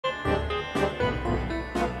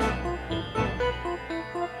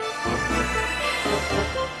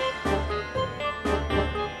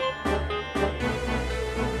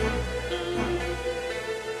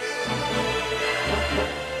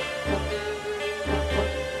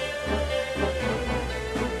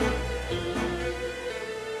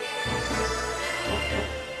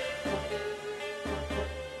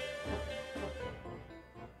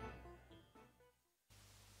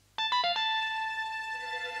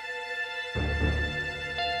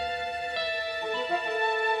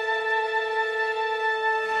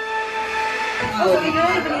Oh, so you don't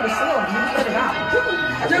even need a seal. You just put it on.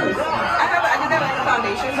 I do. I did that on the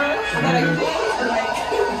foundation brush. And then I use it. Like,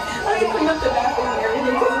 I had to clean up the bathroom and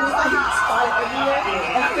everything because it was like spotted everywhere.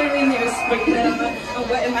 And I couldn't even just spray them. I'm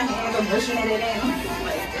wetting my hands. I'm brushing it in.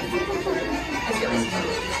 Like, it's really smooth.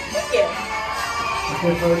 Yeah.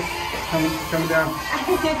 Okay, folks. Come down.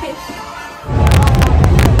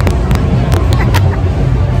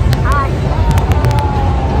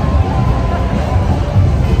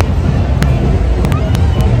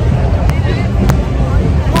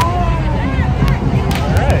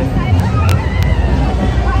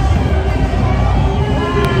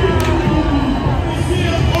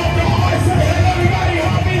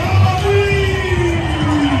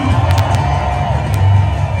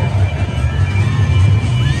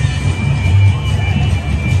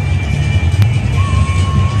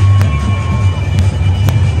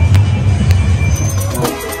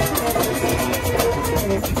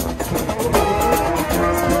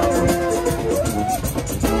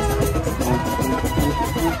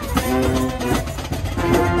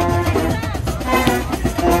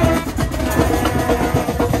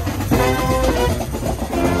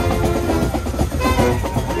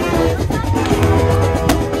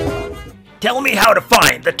 Tell me how to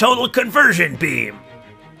find the total conversion beam.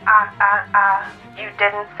 You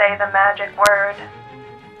didn't say the magic word.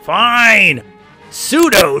 Fine.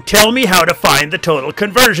 Sudo, tell me how to find the total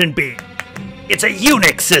conversion beam. It's a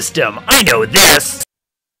Unix system. I know this.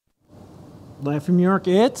 Live from New York,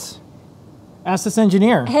 it's Ask This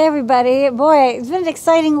Engineer. Hey everybody. Boy, it's been an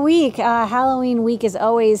exciting week. Halloween week is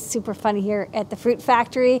always super fun here at the Fruit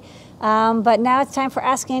Factory. But now it's time for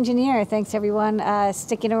Ask Engineer. Thanks everyone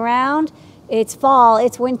sticking around. It's fall,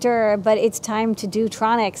 it's winter, but it's time to do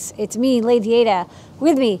Tronics. It's me, Lady Ada,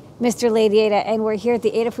 with me, Mr. Lady Ada, and we're here at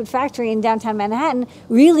the Ada Fruit Factory in downtown Manhattan,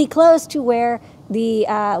 really close to where the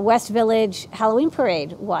West Village Halloween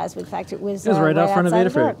Parade was. In fact, it was right out front of Ada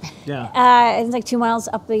Fruit. Yeah. It's like 2 miles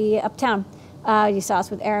uptown. You saw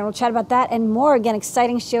us with Aaron. We'll chat about that and more. Again,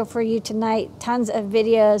 exciting show for you tonight. Tons of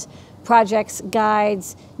videos, projects,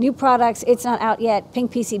 guides, new products. It's not out yet.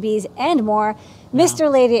 Pink PCBs and more. Yeah.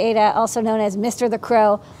 Mr. Lady Ada, also known as Mr. the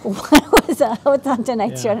Crow. What's on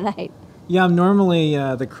tonight's show tonight? Yeah, I'm normally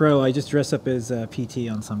the Crow. I just dress up as PT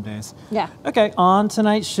on some days. Yeah. Okay, on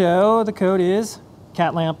tonight's show, the code is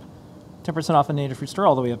CatLamp. 10% off a Native Fruit Store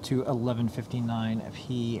all the way up to 11:59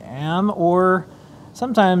 p.m. Or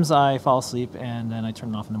sometimes I fall asleep and then I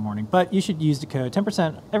turn it off in the morning. But you should use the code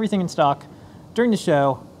 10%, everything in stock during the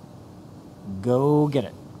show. Go get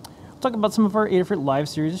it. We'll talk about some of our Adafruit live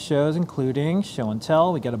series of shows, including Show and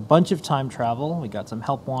Tell. We got a bunch of time travel. We got some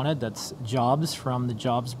help wanted. That's jobs from the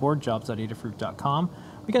jobs board, jobs.adafruit.com.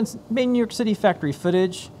 We got main New York City factory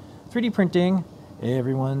footage, 3D printing,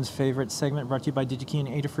 everyone's favorite segment brought to you by DigiKey and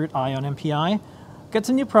Adafruit, Eye on MPI. Got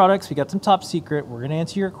some new products. We got some top secret. We're going to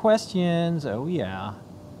answer your questions. Oh, yeah.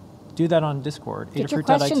 Do that on Discord. Get your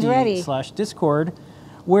questions ready. /Discord,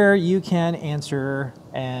 where you can answer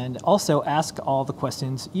and also ask all the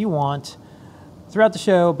questions you want throughout the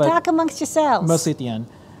show. But talk amongst yourselves. Mostly at the end.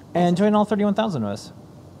 And join all 31,000 of us.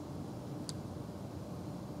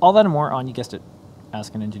 All that and more on, you guessed it,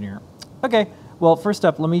 Ask an Engineer. Okay. Well, first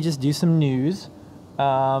up, let me just do some news.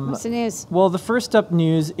 What's the news? Well, the first up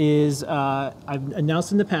news is I've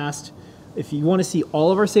announced in the past, if you want to see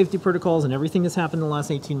all of our safety protocols and everything that's happened in the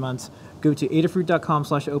last 18 months, go to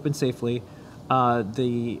adafruit.com/opensafely.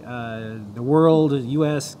 The world,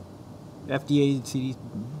 U.S., FDA, CD,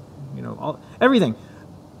 everything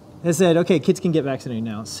has said, okay, kids can get vaccinated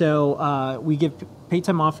now. So we give paid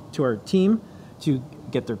time off to our team to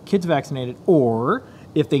get their kids vaccinated, or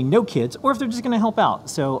if they know kids, or if they're just going to help out.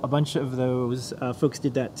 So a bunch of those folks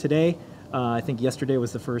did that today. I think yesterday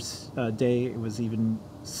was the first day it was even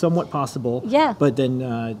somewhat possible. Yeah. But then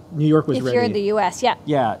New York was ready. If you're in the U.S., yeah.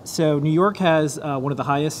 Yeah. So New York has one of the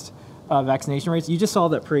highest vaccination rates. You just saw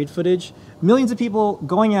that parade footage. Millions of people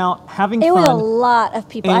going out, having fun. It was a lot of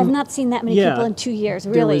people. I've not seen that many people in 2 years,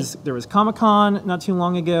 really. There was Comic-Con not too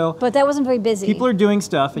long ago. But that wasn't very busy. People are doing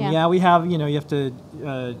stuff, and we have, you have to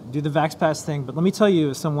do the Vax Pass thing. But let me tell you,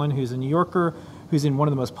 as someone who's a New Yorker, who's in one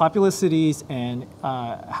of the most populous cities, and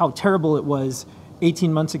how terrible it was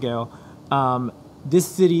 18 months ago, this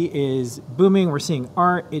city is booming. We're seeing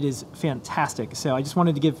art. It is fantastic. So I just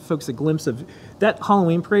wanted to give folks a glimpse of that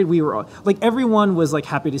Halloween parade. We were like, everyone was like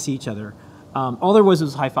happy to see each other. All there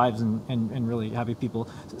was high fives and really happy people.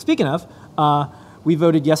 Speaking of, we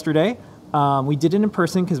voted yesterday. We did it in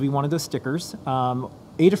person because we wanted those stickers.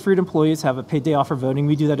 Adafruit employees have a paid day off for voting.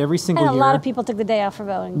 We do that every single And a year. lot of people took the day off for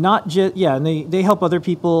voting. Not just, yeah, and they help other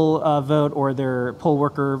people vote, or their poll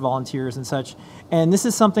worker volunteers and such. And this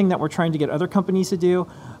is something that we're trying to get other companies to do.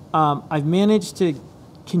 I've managed to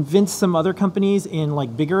convince some other companies in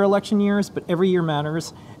like bigger election years, but every year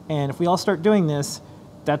matters. And if we all start doing this,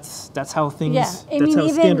 that's how things, Yeah, I that's mean, how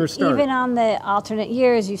standards start. even on the alternate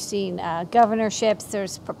years, you've seen governorships.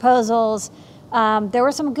 There's proposals. There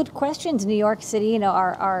were some good questions in New York City. You know,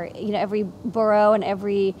 our every borough and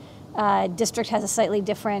every district has a slightly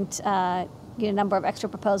different number of extra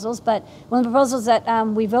proposals. But one of the proposals that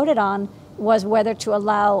we voted on was whether to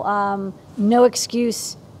allow no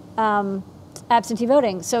excuse absentee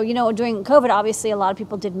voting. So during COVID, obviously a lot of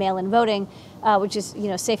people did mail-in voting, which is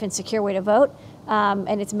safe and secure way to vote.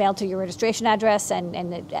 And it's mailed to your registration address, and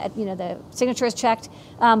the signature is checked.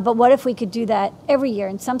 But what if we could do that every year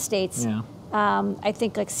in some states? Yeah. I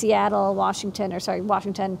think like Seattle, Washington,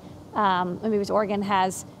 maybe it was Oregon,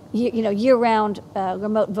 has year-round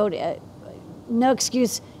remote vote, no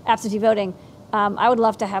excuse absentee voting. I would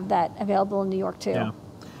love to have that available in New York too. Yeah.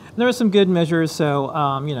 And there are some good measures. So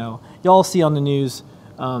y'all see on the news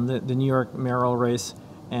the New York mayoral race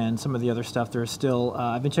and some of the other stuff. There's still,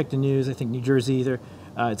 I've been checking the news, I think New Jersey,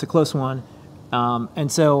 it's a close one.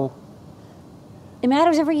 And so it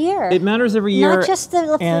matters every year. it matters every year. Not just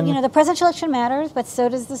the presidential election matters, but so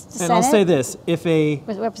does the Senate. And I'll say this, if a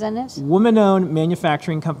With representatives. woman-owned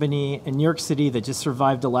manufacturing company in New York City that just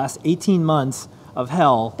survived the last 18 months of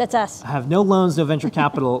hell, That's us. have no loans, no venture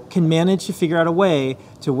capital, can manage to figure out a way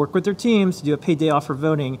to work with their teams to do a paid day off for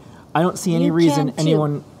voting, I don't see any You reason can too.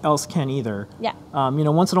 anyone else can either. Yeah.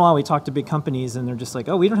 Once in a while we talk to big companies and they're just like,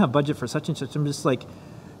 oh, we don't have budget for such and such. I'm just like,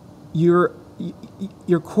 your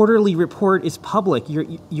quarterly report is public.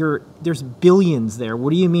 There's billions there.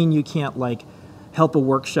 What do you mean you can't help a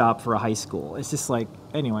workshop for a high school? It's just like,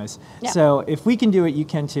 anyways. Yeah. So if we can do it, you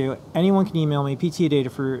can too. Anyone can email me, PTA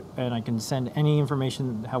Datafruit, and I can send any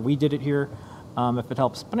information how we did it here, if it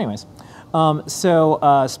helps. But anyways,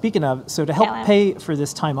 speaking of, to help Yeah. pay for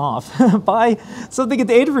this time off, buy something at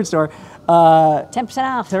the Adafruit store. 10%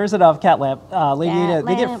 off. 10% off Cat Lamp. Lady Ada,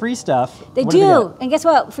 they get Lamp. free stuff. They What do. get? And guess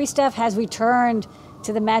what? Free stuff has returned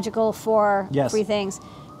to the magical four Yes. free things.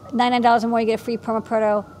 $99 or more, you get a free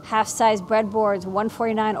Permaproto half-size breadboards.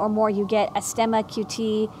 $149 or more, you get a Stemma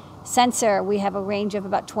QT sensor. We have a range of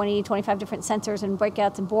about 20, 25 different sensors and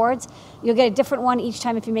breakouts and boards. You'll get a different one each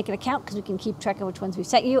time if you make an account, because we can keep track of which ones we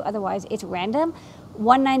sent you. Otherwise, it's random.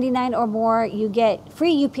 $199 or more, you get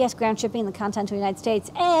free UPS ground shipping in the continental United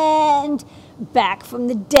States and back from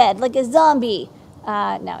the dead like a zombie.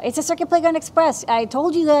 No, it's a Circuit Playground Express. I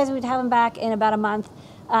told you guys we'd have them back in about a month.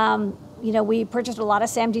 We purchased a lot of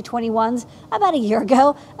SAMD 21s about a year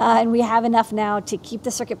ago, and we have enough now to keep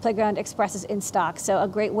the Circuit Playground Expresses in stock. So a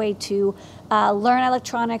great way to learn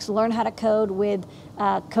electronics, learn how to code with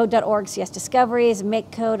code.org, CS Discoveries,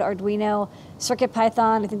 MakeCode, Arduino,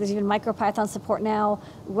 CircuitPython. I think there's even MicroPython support now.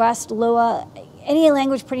 Rust, Lua, any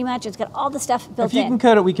language pretty much. It's got all the stuff built If you in. can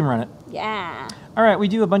code it, we can run it. Yeah. All right, we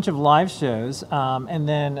do a bunch of live shows, and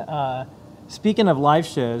then speaking of live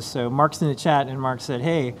shows, so Mark's in the chat, and Mark said,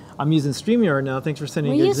 "Hey, I'm using StreamYard now. Thanks for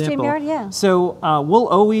sending We a good use example." StreamYard, yeah. So we'll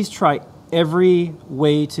always try every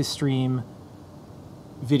way to stream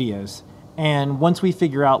videos, and once we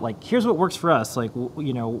figure out here's what works for us,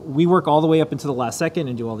 we work all the way up into the last second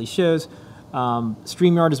and do all these shows.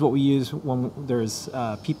 StreamYard is what we use when there's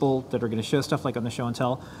people that are going to show stuff on the show and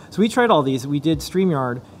tell. So we tried all these. We did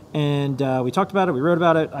StreamYard. And we talked about it, we wrote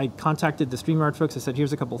about it. I contacted the StreamYard folks. I said,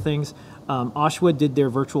 here's a couple things. Oshwood did their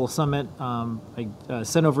virtual summit. I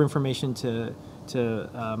sent over information to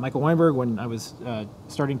Michael Weinberg when I was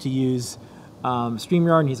starting to use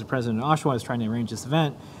StreamYard, and he's the president of Oshwood. I was trying to arrange this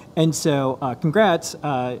event. And so congrats,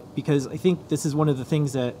 because I think this is one of the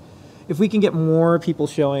things that if we can get more people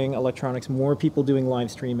showing electronics, more people doing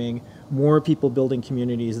live streaming, more people building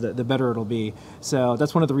communities, the better it'll be. So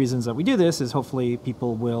that's one of the reasons that we do this, is hopefully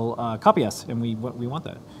people will copy us, and we want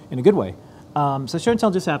that in a good way. So Show and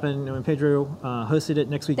Tell just happened, and Pedro hosted it.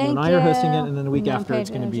 Next week you and I are hosting it, and then the week And then after it's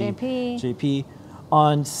going to be Pedro and JP.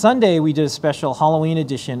 On Sunday we did a special Halloween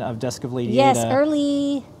edition of Desk of Lady Yes, Ada.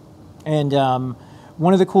 early. And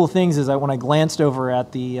one of the cool things is that when I glanced over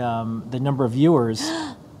at the number of viewers,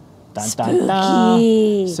 dun, dun, dun.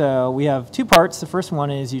 Spooky. So we have two parts. The first one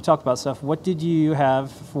is you talk about stuff. What did you have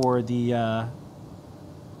for the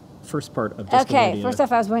first part of Desk of Okay, Lady first Ada?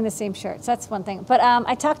 off, I was wearing the same shirt, so that's one thing. But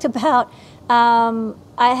I talked about, I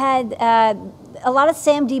had a lot of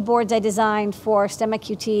SAMD boards I designed for Stemma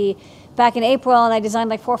QT back in April, and I designed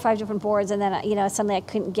like 4 or 5 different boards, and then, you know, suddenly I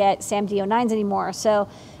couldn't get SAMD09s anymore. So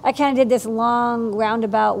I kind of did this long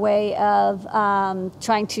roundabout way of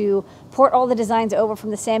trying to port all the designs over from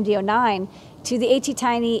the SAMD09 to the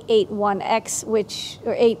ATtiny 81X,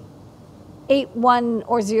 or 81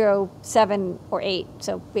 or 07 or 8,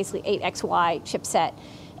 so basically 8XY chipset.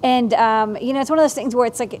 And, you know, it's one of those things where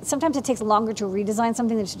it's like, sometimes it takes longer to redesign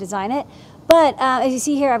something than to design it. But as you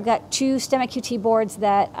see here, I've got 2 STEMMA QT boards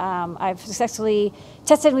that I've successfully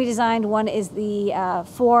tested and redesigned. One is the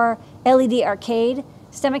 4 LED arcade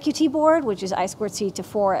STEMMA QT board, which is I2C to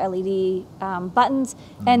 4 LED buttons,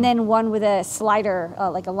 and then one with a slider,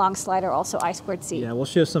 like a long slider, also I2C. Yeah, we'll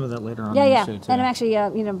show some of that later on. Yeah, in yeah. the show too. And I'm actually,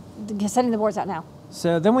 you know, setting the boards out now.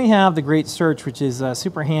 So then we have the Great Search, which is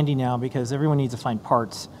super handy now because everyone needs to find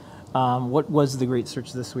parts. What was the Great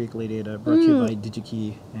Search this week, Lady Ada? Brought to you by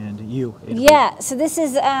DigiKey and you, Ada. Yeah, so this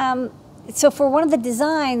is, so for one of the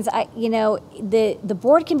designs, you know, the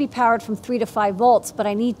board can be powered from 3 to 5 volts, but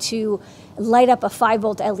I need to light up a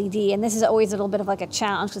 5-volt LED, and this is always a little bit of like a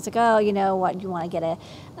challenge. It's like, oh, you know what, you want to get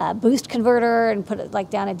a boost converter and put it like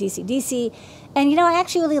down a DC-DC. And, you know, I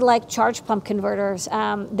actually really like charge pump converters.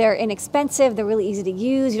 They're inexpensive, they're really easy to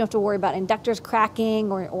use. You don't have to worry about inductors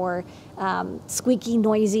cracking or squeaky,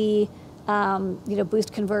 noisy, you know,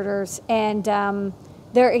 boost converters. And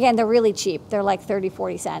they're really cheap. They're like 30,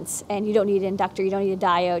 40 cents. And you don't need an inductor, you don't need a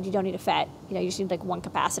diode, you don't need a FET. You know, you just need like one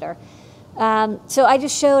capacitor. So I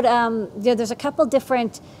just showed, you know, there's a couple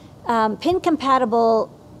different pin-compatible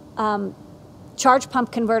charge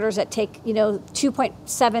pump converters that take, you know,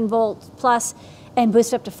 2.7 volts plus and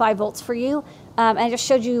boost up to 5 volts for you. And I just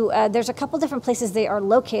showed you, there's a couple different places they are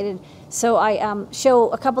located. So I show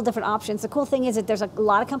a couple different options. The cool thing is that there's a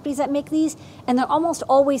lot of companies that make these, and they're almost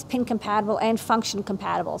always pin compatible and function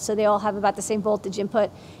compatible. So they all have about the same voltage input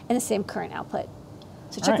and the same current output.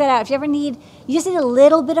 So check that out. If you ever need, you just need a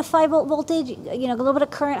little bit of 5-volt voltage, you know, a little bit of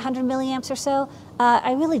current, 100 milliamps or so.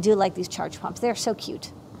 I really do like these charge pumps. They're so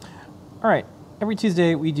cute. All right. Every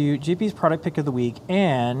Tuesday we do JP's product pick of the week,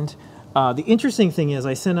 and the interesting thing is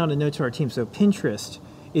I sent out a note to our team. So Pinterest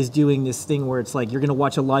is doing this thing where it's like you're going to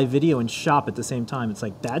watch a live video and shop at the same time. It's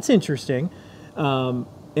like, that's interesting.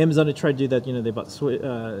 Amazon had tried to do that. You know, they bought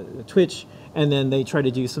Twitch, and then they try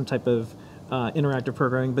to do some type of interactive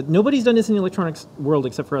programming, but nobody's done this in the electronics world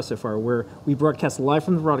except for us so far, where we broadcast live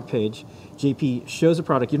from the product page. JP shows a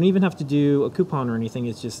product. You don't even have to do a coupon or anything.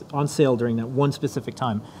 It's just on sale during that one specific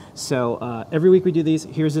time. So every week we do these.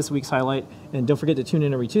 Here's this week's highlight, and don't forget to tune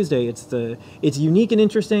in every Tuesday. It's unique and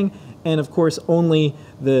interesting, and of course only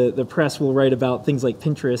the press will write about things like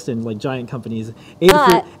Pinterest and like giant companies.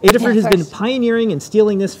 Adafruit has been pioneering and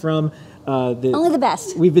stealing this from only the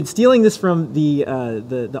best. We've been stealing this from the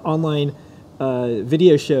online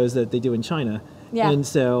video shows that they do in China. Yeah. And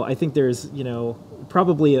so I think there's, you know,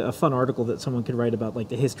 probably a fun article that someone could write about like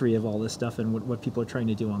the history of all this stuff and what people are trying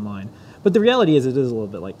to do online. But the reality is it is a little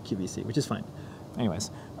bit like QVC, which is fine.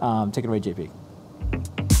 Anyways, take it away, JP.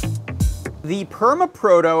 The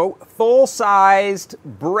PermaProto full-sized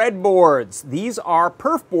breadboards. These are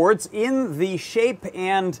perf boards in the shape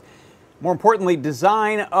and, more importantly,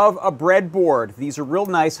 design of a breadboard. These are real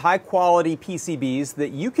nice, high-quality PCBs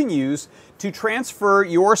that you can use to transfer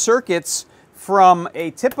your circuits from a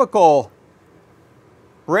typical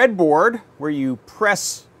breadboard, where you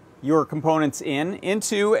press your components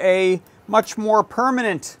into a much more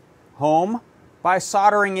permanent home by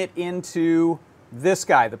soldering it into this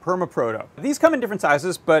guy, the PermaProto. These come in different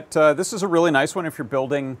sizes, but this is a really nice one if you're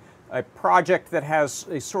building a project that has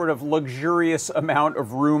a sort of luxurious amount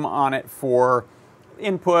of room on it for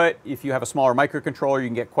input. If you have a smaller microcontroller, you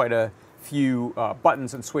can get quite a few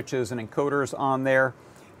buttons and switches and encoders on there.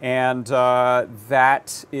 And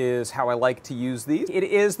that is how I like to use these. It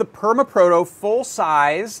is the PermaProto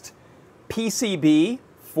full-sized PCB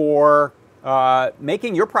for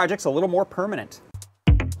making your projects a little more permanent.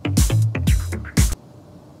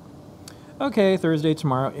 Okay, Thursday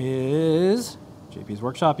tomorrow is JP's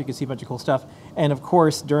Workshop. You can see a bunch of cool stuff. And of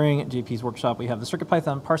course, during JP's Workshop, we have the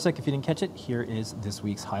CircuitPython Parsec. If you didn't catch it, here is this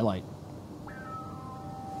week's highlight.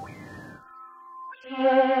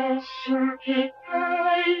 For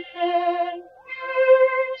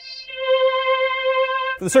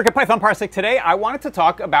the CircuitPython Parsec today, I wanted to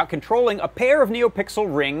talk about controlling a pair of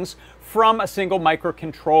NeoPixel rings from a single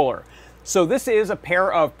microcontroller. So this is a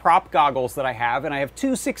pair of prop goggles that I have, and I have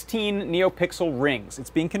two 16 NeoPixel rings.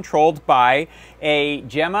 It's being controlled by a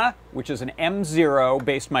Gemma, which is an M0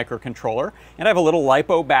 based microcontroller, and I have a little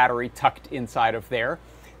LiPo battery tucked inside of there.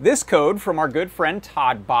 This code from our good friend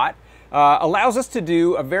ToddBot allows us to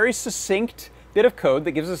do a very succinct bit of code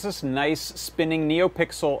that gives us this nice spinning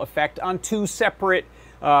NeoPixel effect on two separate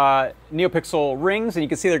NeoPixel rings, and you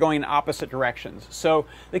can see they're going in opposite directions. So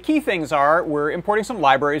the key things are we're importing some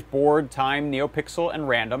libraries, board, time, NeoPixel, and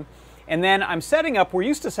random. And then I'm setting up, we're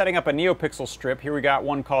used to setting up a NeoPixel strip. Here we got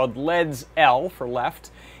one called LEDS L for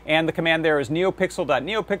left. And the command there is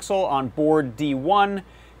neopixel.neopixel on board D1.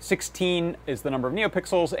 16 is the number of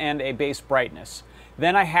NeoPixels and a base brightness.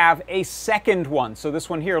 Then I have a second one. So this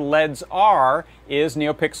one here, LEDS R, is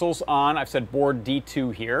NeoPixels on, I've said board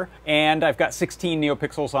D2 here. And I've got 16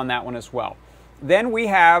 NeoPixels on that one as well. Then we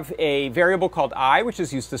have a variable called I, which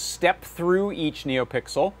is used to step through each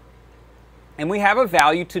NeoPixel. And we have a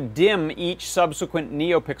value to dim each subsequent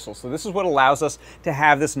NeoPixel. So this is what allows us to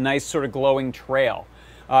have this nice sort of glowing trail.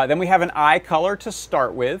 Then we have an eye color to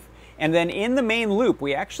start with. And then in the main loop,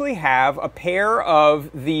 we actually have a pair of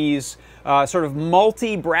these sort of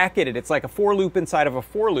multi-bracketed. It's like a for loop inside of a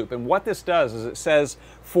for loop. And what this does is it says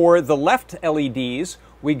for the left LEDs,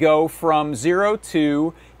 we go from 0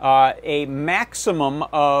 to a maximum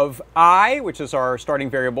of I, which is our starting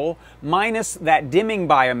variable, minus that dimming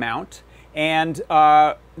by amount. And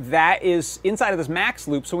that is inside of this max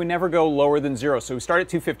loop, so we never go lower than 0. So we start at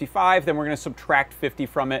 255, then we're going to subtract 50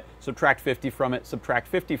 from it, subtract 50 from it, subtract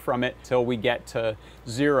 50 from it, till we get to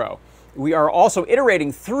 0. We are also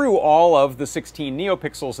iterating through all of the 16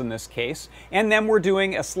 NeoPixels in this case, and then we're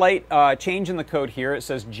doing a slight change in the code here. It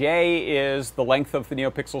says J is the length of the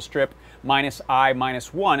NeoPixel strip minus I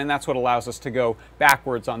minus 1, and that's what allows us to go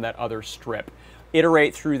backwards on that other strip.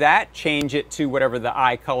 Iterate through that, change it to whatever the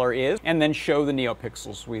eye color is, and then show the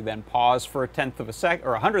NeoPixels. We then pause for a 1/10 of a second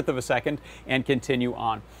or a 100th of a second and continue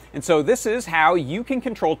on. And so this is how you can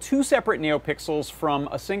control two separate NeoPixels from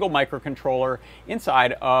a single microcontroller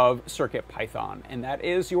inside of CircuitPython. And that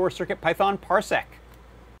is your CircuitPython Parsec.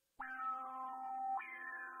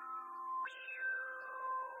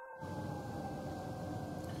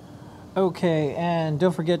 Okay, and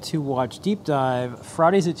don't forget to watch Deep Dive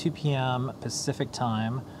Fridays at 2 p.m. Pacific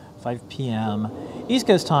Time, 5 p.m. East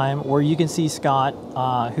Coast Time, where you can see Scott,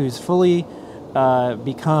 who's fully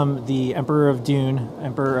become the Emperor of Dune,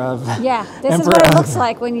 Emperor of... Yeah, this is what it looks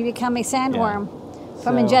like when you become a sandworm. Yeah.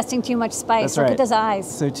 From ingesting too much spice. Look at his eyes.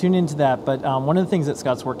 So tune into that. But one of the things that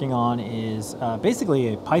Scott's working on is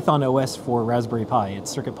basically a Python OS for Raspberry Pi.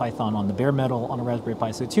 It's CircuitPython on the bare metal on a Raspberry Pi.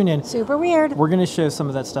 So tune in. Super weird. We're going to show some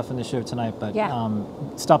of that stuff in the show tonight. But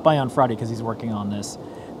stop by on Friday because he's working on this.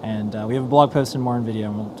 And we have a blog post and more in video,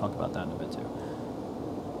 and we'll talk about that in a bit too.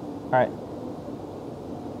 All right.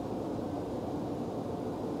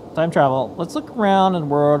 Time travel. Let's look around in the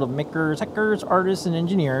world of makers, hackers, artists, and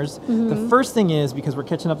engineers. The first thing is, because we're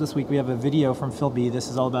catching up this week, we have a video from Phil B. This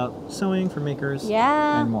is all about sewing for makers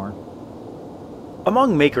and more.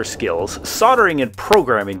 Among maker skills, soldering and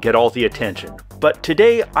programming get all the attention. But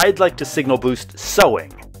today, I'd like to signal boost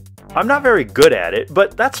sewing. I'm not very good at it,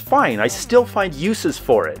 but that's fine. I still find uses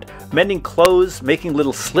for it. Mending clothes, making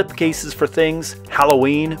little slip cases for things,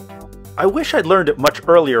 Halloween. I wish I'd learned it much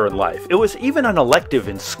earlier in life. It was even an elective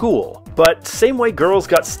in school. But same way girls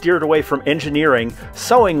got steered away from engineering,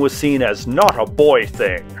 sewing was seen as not a boy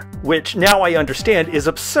thing. Which now I understand is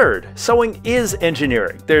absurd. Sewing is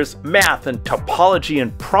engineering. There's math and topology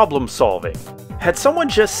and problem solving. Had someone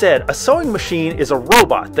just said a sewing machine is a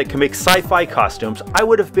robot that can make sci-fi costumes, I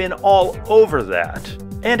would have been all over that.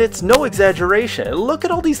 And it's no exaggeration. Look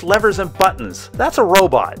at all these levers and buttons. That's a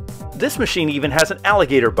robot. This machine even has an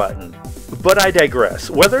alligator button. But I digress.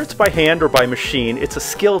 Whether it's by hand or by machine, it's a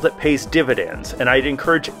skill that pays dividends, and I'd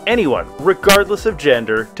encourage anyone, regardless of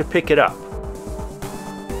gender, to pick it up.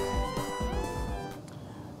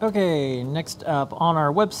 Okay, next up on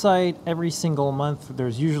our website, every single month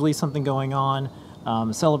there's usually something going on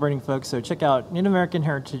celebrating folks. So check out Native American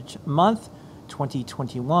Heritage Month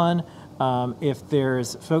 2021. If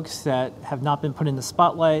there's folks that have not been put in the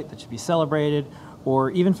spotlight that should be celebrated,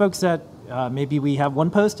 or even folks that maybe we have one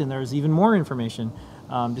post and there's even more information,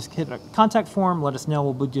 just hit a contact form, let us know.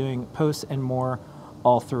 We'll be doing posts and more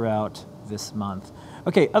all throughout this month.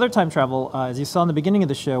 Okay, other time travel. As you saw in the beginning of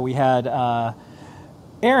the show, we had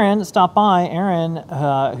Erin stop by. Erin,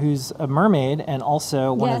 who's a mermaid and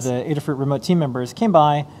also one of the Adafruit remote team members, came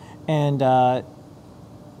by and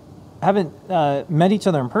haven't met each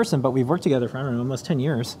other in person, but we've worked together for, I don't know, almost 10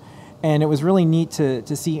 years. And it was really neat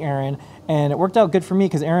to see Erin. And it worked out good for me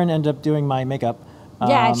because Erin ended up doing my makeup.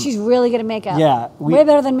 Yeah, she's really good at makeup. Yeah. Way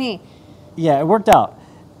better than me. Yeah, it worked out.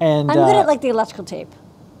 And I'm good at like the electrical tape.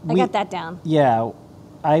 I got that down. Yeah.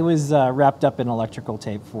 I was wrapped up in electrical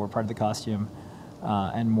tape for part of the costume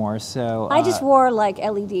and more. So I just wore like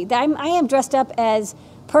LED. I am dressed up as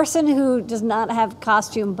person who does not have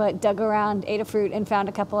costume but dug around Adafruit and found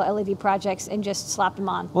a couple of LED projects and just slapped them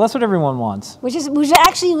on. Well, that's what everyone wants. Which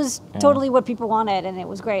actually was totally what people wanted, and it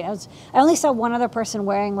was great. I only saw one other person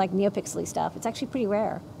wearing like NeoPixely stuff. It's actually pretty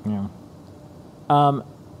rare. Yeah.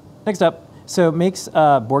 Next up, so Make's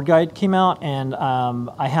board guide came out, and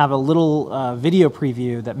I have a little video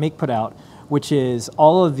preview that Make put out, which is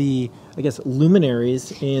all of the, I guess,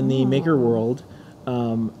 luminaries in the Maker world.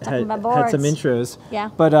 Had some intros. Yeah.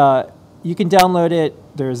 But you can download it.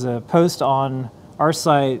 There's a post on our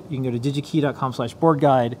site. You can go to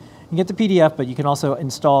digikey.com/boardguide. You can get the PDF, but you can also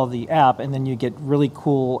install the app, and then you get really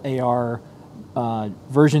cool AR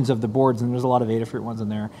versions of the boards, and there's a lot of Adafruit ones in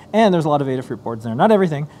there. And there's a lot of Adafruit boards in there. Not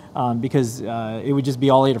everything, because it would just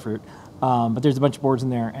be all Adafruit. But there's a bunch of boards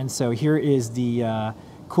in there. And so here is the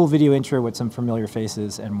cool video intro with some familiar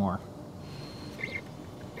faces and more.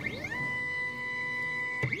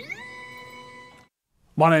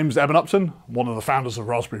 My name's Eben Upton, one of the founders of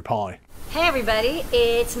Raspberry Pi. Hey everybody,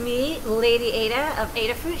 it's me, Lady Ada of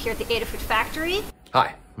Adafruit, here at the Adafruit Factory.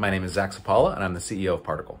 Hi, my name is Zach Sapala, and I'm the CEO of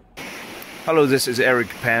Particle. Hello, this is Eric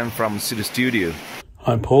Pan from City Studio.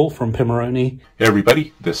 I'm Paul from Pimoroni. Hey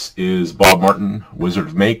everybody, this is Bob Martin, Wizard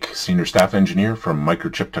of Make, Senior Staff Engineer from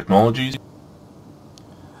Microchip Technologies.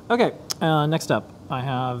 Okay, next up, I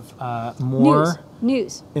have more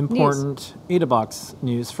news. Important AdaBox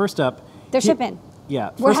news. First up, they're shipping.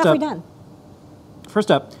 Yeah. We're halfway done.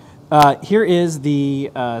 First up, here is the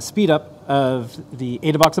speed up of the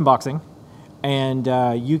AdaBox unboxing, and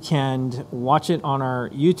you can watch it on our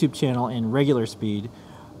YouTube channel in regular speed.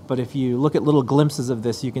 But if you look at little glimpses of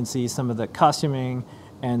this, you can see some of the costuming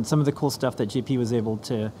and some of the cool stuff that JP was able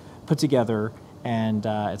to put together. And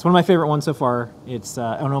it's one of my favorite ones so far. It's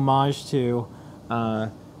an homage to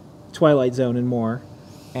Twilight Zone and more.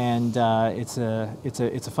 And it's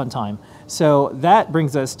a fun time. So that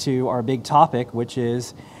brings us to our big topic, which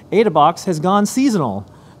is AdaBox has gone seasonal.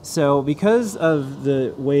 So because of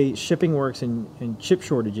the way shipping works and chip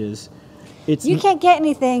shortages, you can't get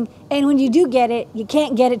anything, and when you do get it, you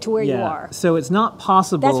can't get it to where you are. So it's not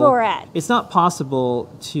possible. That's where we're at. It's not possible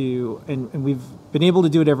to, and we've been able to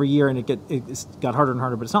do it every year, and it's got harder and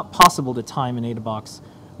harder. But it's not possible to time an AdaBox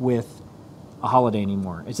with a holiday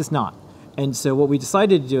anymore. It's just not. And so what we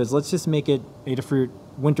decided to do is let's just make it Adafruit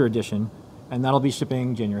Winter Edition, and that'll be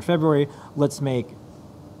shipping January, February. Let's make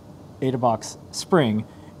AdaBox Spring,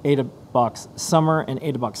 AdaBox Summer, and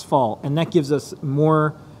AdaBox Fall, and that gives us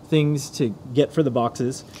more things to get for the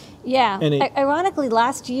boxes. Yeah. And ironically,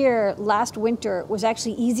 last winter was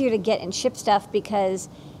actually easier to get and ship stuff because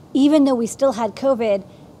even though we still had COVID,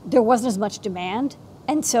 there wasn't as much demand,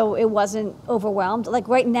 and so it wasn't overwhelmed. Like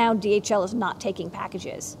right now, DHL is not taking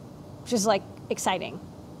packages, which is like exciting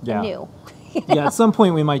and new. Yeah, at some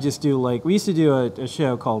point we might just do like, we used to do a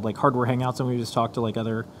show called like Hardware Hangouts, and we just talk to like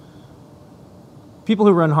other people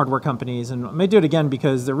who run hardware companies, and I may do it again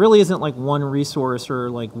because there really isn't like one resource or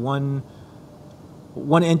like one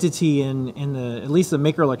entity in the, at least the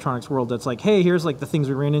maker electronics world that's like, hey, here's like the things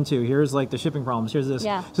we ran into, here's like the shipping problems, here's this.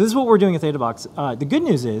 Yeah. So this is what we're doing with AdaBox. The good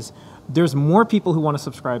news is there's more people who want to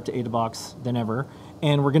subscribe to AdaBox than ever,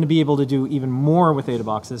 and we're going to be able to do even more with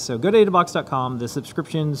AdaBoxes. So go to adabox.com. The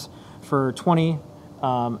subscriptions for 20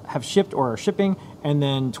 have shipped or are shipping, and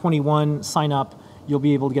then 21 sign up. You'll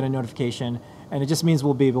be able to get a notification, and it just means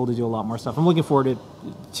we'll be able to do a lot more stuff. I'm looking forward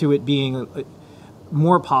to it being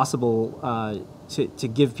more possible to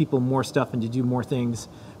give people more stuff and to do more things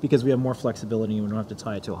because we have more flexibility and we don't have to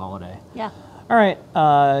tie it to a holiday. Yeah. All right.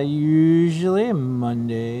 Usually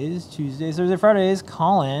Mondays, Tuesdays, Thursdays, Fridays,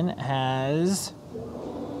 Colin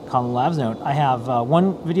Labs Note. I have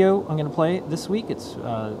one video I'm going to play this week. It's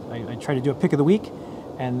I try to do a pick of the week,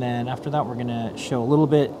 and then after that we're going to show a little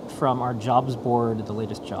bit from our jobs board, the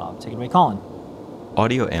latest job. Take it away, Colin.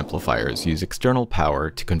 Audio amplifiers use external power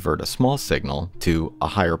to convert a small signal to a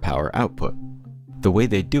higher power output. The way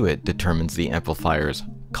they do it determines the amplifier's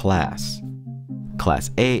class.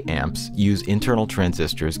 Class A amps use internal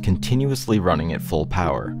transistors continuously running at full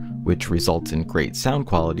power, which results in great sound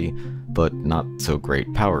quality, but not so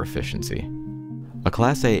great power efficiency. A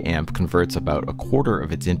Class A amp converts about a quarter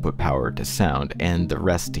of its input power to sound and the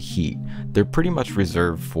rest to heat. They're pretty much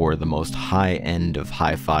reserved for the most high end of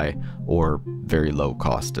hi-fi or very low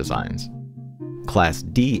cost designs. Class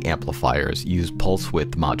D amplifiers use pulse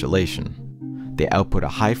width modulation. They output a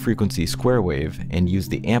high frequency square wave and use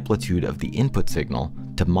the amplitude of the input signal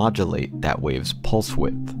to modulate that wave's pulse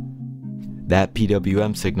width. That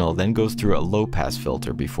PWM signal then goes through a low pass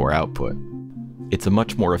filter before output. It's a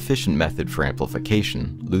much more efficient method for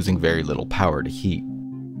amplification, losing very little power to heat.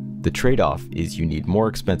 The trade-off is you need more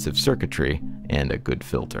expensive circuitry and a good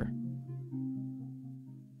filter.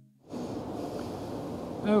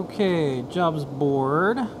 Okay, jobs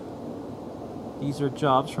board. These are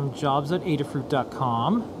jobs from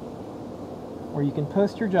jobs@adafruit.com, where you can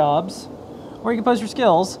post your jobs, or you can post your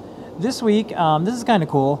skills. This week, this is kind of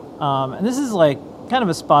cool, and this is like kind of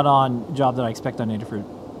a spot-on job that I expect on Adafruit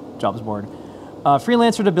jobs board.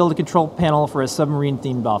 Freelancer to build a control panel for a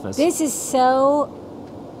submarine-themed office. This is so,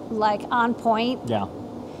 like, on point. Yeah.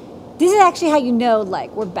 This is actually how you know,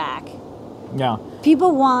 like, we're back. Yeah.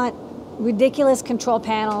 People want ridiculous control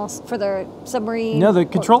panels for their submarine. No, the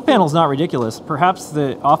control panel's not ridiculous. Perhaps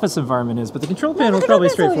the office environment is, but the control panel is probably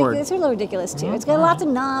straightforward. It's a little ridiculous too. It's got lots of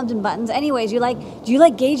knobs and buttons. Anyways, do you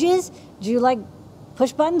like gauges? Do you like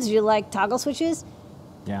push buttons? Do you like toggle switches?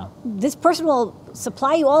 Yeah. This person will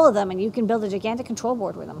supply you all of them, and you can build a gigantic control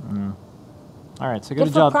board with them. All right, so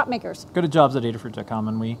Good for prop makers. Go to jobs@adafruit.com,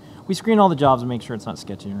 and we screen all the jobs and make sure it's not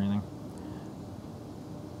sketchy or anything.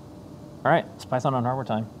 All right, it's Python on hardware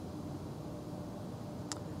time.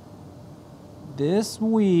 This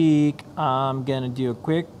week, I'm going to do a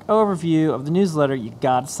quick overview of the newsletter. You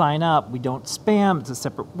got to sign up. We don't spam. It's a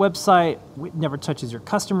separate website. It never touches your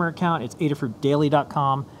customer account. It's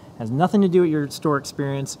adafruitdaily.com. Has nothing to do with your store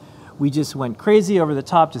experience. We just went crazy over the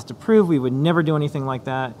top just to prove we would never do anything like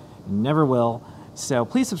that. Never will. So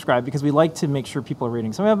please subscribe, because we like to make sure people are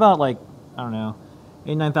reading. So we have about, like, I don't know,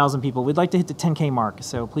 9,000 people. We'd like to hit the 10K mark.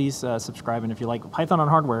 So please subscribe. And if you like Python on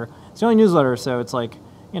hardware, it's the only newsletter. So it's like,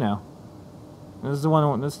 you know, this is the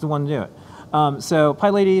one to do it. So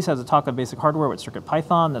PyLadies has a talk on basic hardware with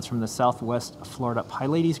CircuitPython. That's from the Southwest Florida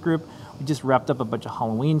PyLadies group. We just wrapped up a bunch of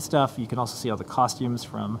Halloween stuff. You can also see all the costumes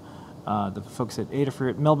from the folks at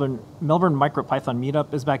Adafruit. Melbourne MicroPython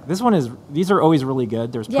meetup is back. These are always really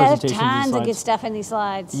good. There's presentations. Yeah, there's tons of good stuff in these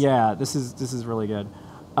slides. Yeah, this is really good.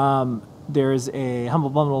 There's a Humble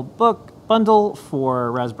Bundle book bundle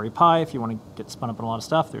for Raspberry Pi if you want to get spun up in a lot of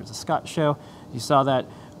stuff. There's a Scott show. You saw that.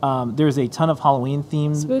 There's a ton of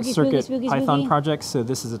Halloween-themed CircuitPython projects. So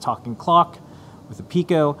this is a talking clock with a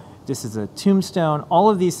Pico. This is a tombstone. All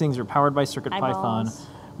of these things are powered by CircuitPython.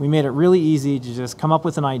 We made it really easy to just come up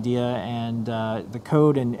with an idea, and the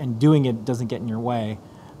code and doing it doesn't get in your way.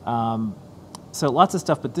 So lots of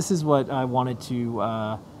stuff, but this is what I wanted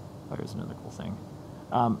to, here's another cool thing.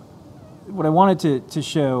 What I wanted to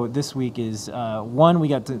show this week is, one, we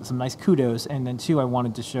got some nice kudos, and then two, I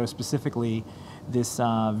wanted to show specifically this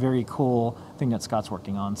very cool thing that Scott's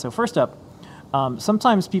working on. So first up,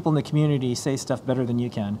 sometimes people in the community say stuff better than you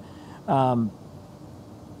can.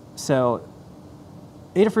 So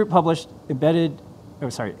Adafruit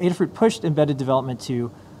pushed embedded development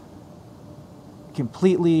to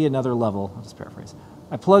completely another level. I'll just paraphrase.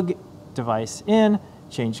 I plug device in,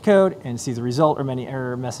 change code, and see the result or many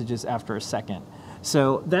error messages after a second.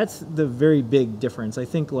 So that's the very big difference. I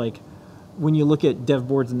think, like, when you look at dev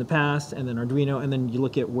boards in the past, and then Arduino, and then you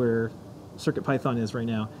look at where CircuitPython is right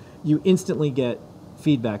now, you instantly get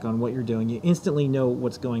feedback on what you're doing. You instantly know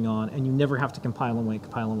what's going on, and you never have to compile and wait,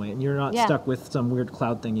 and you're not stuck with some weird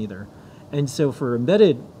cloud thing either. And so for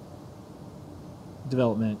embedded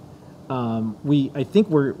development, I think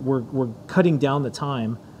we're cutting down the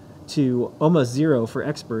time to almost zero for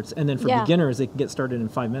experts, and then for beginners, they can get started in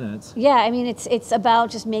 5 minutes. Yeah, I mean, it's about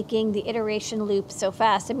just making the iteration loop so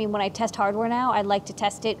fast. I mean, when I test hardware now, I like to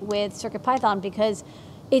test it with CircuitPython because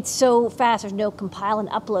it's so fast. There's no compile and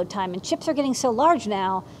upload time, and chips are getting so large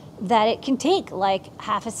now that it can take like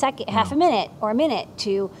half a minute or a minute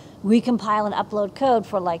to recompile and upload code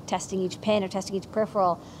for like testing each pin or testing each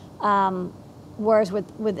peripheral. Whereas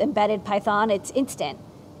with embedded Python, it's instant.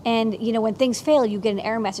 And you know, when things fail, you get an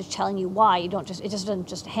error message telling you why. It just doesn't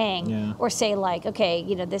just hang or say like, okay,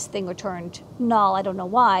 you know, this thing returned null. I don't know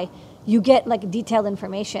why. You get like detailed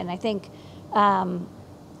information. I think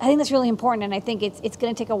that's really important, and I think it's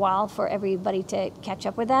going to take a while for everybody to catch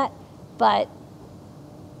up with that. But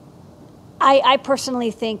I personally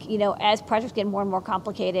think, you know, as projects get more and more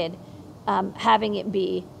complicated, having it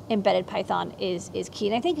be embedded Python is key.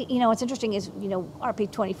 And I think, you know, what's interesting is, you know,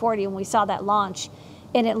 RP2040, when we saw that launch,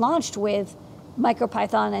 and it launched with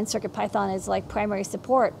MicroPython and CircuitPython as like primary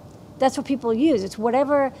support. That's what people use. It's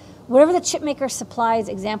whatever the chip maker supplies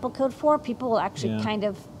example code for, people will actually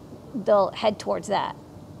they'll head towards that.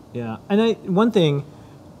 Yeah, and one thing,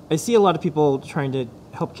 I see a lot of people trying to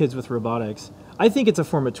help kids with robotics. I think it's a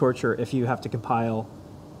form of torture if you have to compile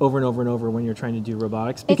over and over and over when you're trying to do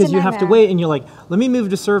robotics, because you have to wait and you're like, let me move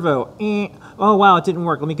to servo. Oh, wow, it didn't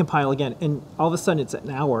work. Let me compile again. And all of a sudden it's an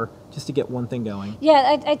hour just to get one thing going.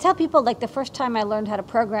 Yeah, I tell people, like, the first time I learned how to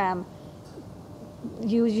program,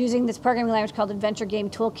 using this programming language called Adventure Game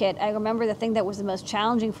Toolkit, I remember the thing that was the most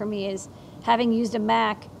challenging for me is having used a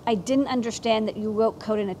Mac, I didn't understand that you wrote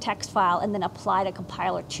code in a text file and then applied a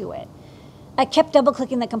compiler to it. I kept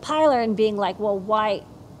double-clicking the compiler and being like, well, why?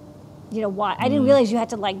 Why? I didn't realize you had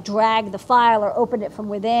to like drag the file or open it from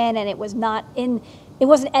within, and it wasn't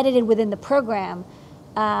edited within the program.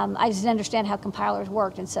 I just didn't understand how compilers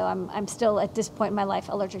worked, and so I'm still at this point in my life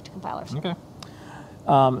allergic to compilers. Okay.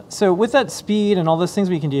 So with that speed and all those things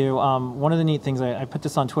we can do, one of the neat things, I put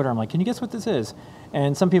this on Twitter, I'm like, can you guess what this is?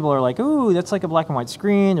 And some people are like, ooh, that's like a black and white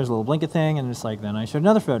screen, there's a little blinking thing, and it's like, then I showed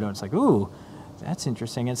another photo, and it's like, ooh, that's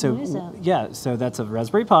interesting. And so, what is that? yeah, so that's a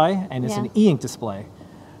Raspberry Pi, and it's an e-ink display.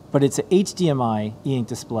 But it's an HDMI e-ink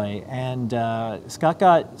display, and Scott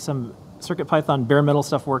got some CircuitPython bare metal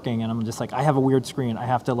stuff working, and I'm just like, I have a weird screen. I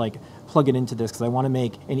have to like plug it into this because I want to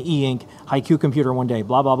make an e-ink Haiku computer one day,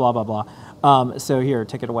 blah, blah, blah, blah, blah. So here,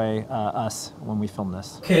 take it away, us, when we film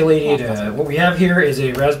this. Okay, Lady Ada, what we have here is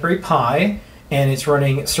a Raspberry Pi, and it's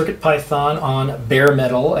running CircuitPython on bare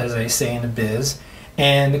metal, as I say in the biz.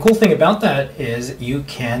 And the cool thing about that is you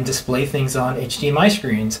can display things on HDMI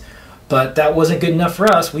screens. But that wasn't good enough for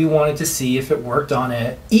us. We wanted to see if it worked on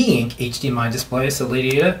an e-ink HDMI display. So,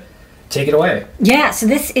 Lady Ada, take it away. Yeah, so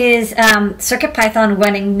this is CircuitPython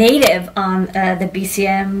running native on the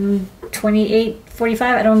BCM 2845.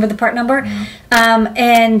 I don't remember the part number.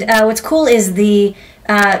 And what's cool is the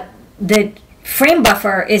frame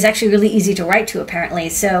buffer is actually really easy to write to, apparently.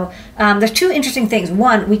 So there's two interesting things.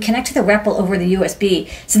 One, we connect to the REPL over the USB.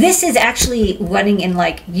 So this is actually running in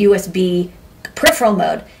like USB peripheral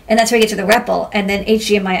mode, and that's where you get to the REPL, and then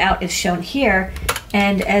HDMI out is shown here.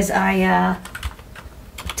 And as I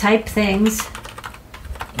type things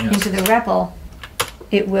into the REPL,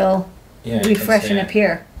 it will refresh and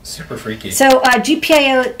appear. Super freaky. So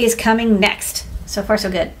GPIO is coming next. So far, so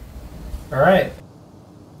good. All right.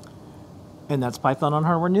 And that's Python on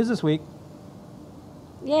Hardware News this week.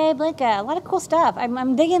 Yay, Blinka. A lot of cool stuff.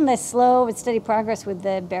 I'm digging the slow but steady progress with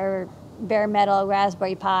the bare metal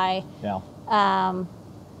Raspberry Pi. Yeah.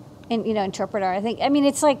 And interpreter. I mean,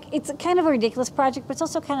 it's kind of a ridiculous project, but it's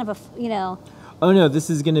also kind of a. Oh no, this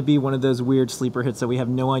is going to be one of those weird sleeper hits that we have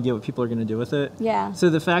no idea what people are going to do with it. Yeah. So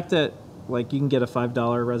the fact that like you can get a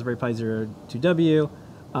 $5 Raspberry Pi Zero 2W,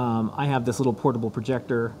 I have this little portable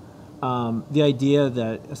projector. The idea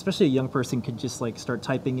that especially a young person could just like start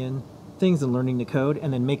typing in things and learning the code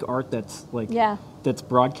and then make art that's like that's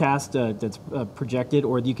broadcast, that's projected,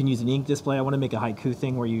 or you can use an ink display. I want to make a haiku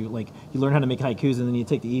thing where you learn how to make haikus and then you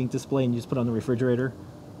take the ink display and you just put it on the refrigerator,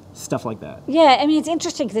 stuff like that. Yeah, I mean it's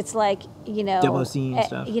interesting because it's like demo scene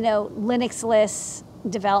stuff. Linux-less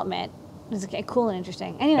development. It's cool and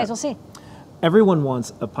interesting. Anyways, we'll see. Everyone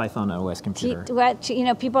wants a Python OS computer.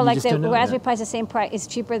 People like the Raspberry Pi is the same price. It's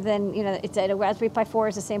cheaper than it's a Raspberry Pi 4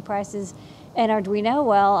 is the same price as an Arduino.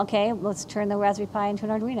 Well, okay, let's turn the Raspberry Pi into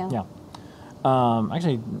an Arduino. Yeah.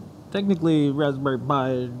 Actually, technically, Raspberry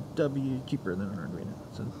Pi W cheaper than an Arduino.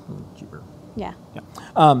 It's a little cheaper. Yeah.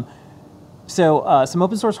 Yeah. So some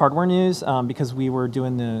open source hardware news because we were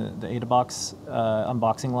doing the AdaBox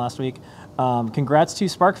unboxing last week. Congrats to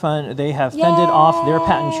SparkFun. They have fended off their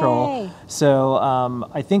patent troll. So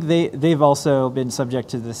I think they've also been subject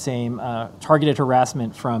to the same targeted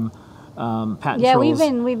harassment from patent trolls. Yeah,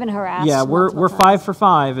 we've been harassed. Yeah, we're 5 for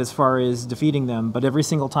 5 as far as defeating them, but every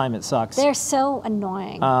single time it sucks. They're so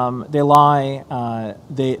annoying. They lie.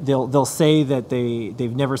 They'll say that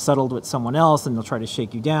they've never settled with someone else, and they'll try to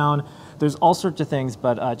shake you down. There's all sorts of things,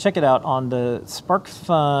 but check it out on the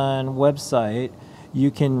SparkFun website.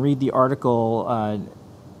 You can read the article.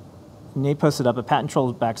 Nate posted up, a patent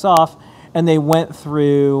troll backs off, and they went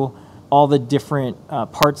through all the different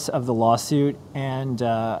parts of the lawsuit, and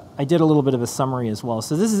I did a little bit of a summary as well.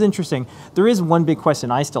 So this is interesting. There is one big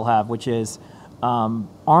question I still have, which is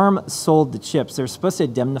ARM sold the chips. They're supposed to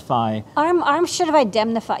indemnify. ARM should have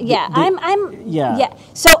indemnified. Yeah,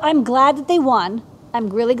 So I'm glad that they won. I'm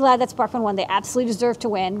really glad that SparkFun won. They absolutely deserve to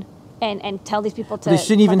win. And tell these people to. They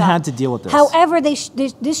shouldn't even have to deal with this. However, this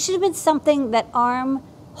should have been something that ARM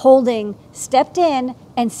Holding stepped in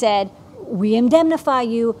and said, "We indemnify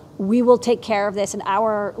you. We will take care of this, and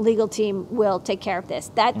our legal team will take care of this."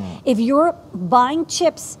 If you're buying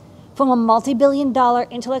chips from a multi-billion-dollar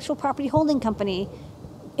intellectual property holding company,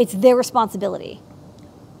 it's their responsibility.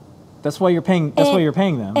 That's why you're paying. That's why you're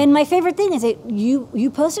paying them. And my favorite thing is that you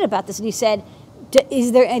posted about this and you said,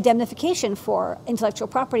 is there indemnification for intellectual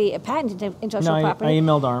property, patent intellectual property? I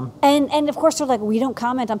emailed ARM. And of course, they're like, we don't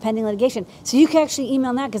comment on pending litigation. So you can actually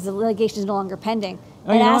email now because the litigation is no longer pending.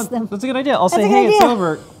 And ask them. That's a good idea. I'll say, hey, it's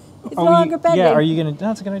over. It's no longer pending. Yeah, are you going to?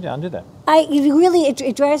 That's a good idea. I'll do that.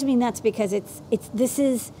 It drives me nuts because this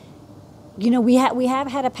is, we have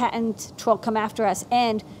had a patent troll come after us,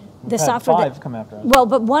 and the had software 5 that, come after us. Well,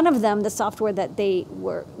 but one of them, the software that they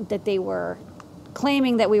were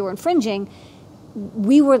claiming that we were infringing,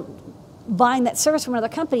 we were buying that service from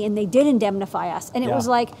another company, and they did indemnify us. And it was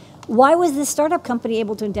like, why was this startup company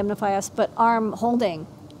able to indemnify us, but ARM Holding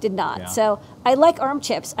did not? Yeah. So I like ARM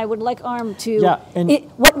chips. I would like ARM to. Yeah, and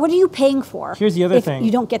what are you paying for? Here's the other if thing.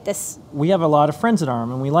 You don't get this. We have a lot of friends at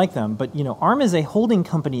ARM, and we like them. But ARM is a holding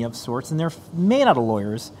company of sorts, and they're made out of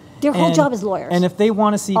lawyers. Their whole job is lawyers. And if they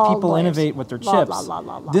want to see All people lawyers. innovate with their Law, chips,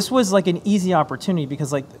 law. this was like an easy opportunity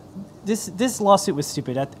because like this lawsuit was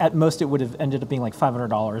stupid. At most, it would have ended up being like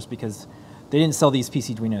 $500 because they didn't sell these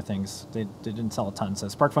PCDuino things. They didn't sell a ton. So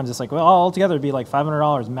SparkFun's just like, well, altogether it'd be like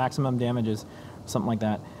 $500 maximum damages, something like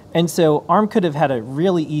that. And so ARM could have had a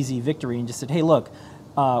really easy victory and just said, hey, look,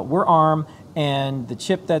 we're ARM, and the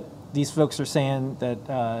chip that these folks are saying that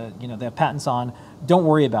they have patents on, don't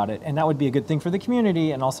worry about it. And that would be a good thing for the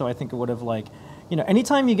community. And also I think it would have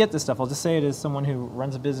anytime you get this stuff, I'll just say it as someone who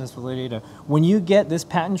runs a business with data, when you get this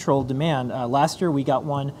patent troll demand, last year we got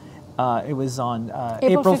one, it was on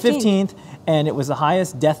April 15th, and it was the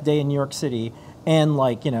highest death day in New York City. And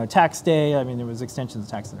tax day, I mean, there was extensions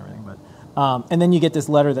of tax and everything, but and then you get this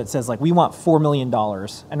letter that says we want $4 million,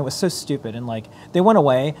 and it was so stupid, and they went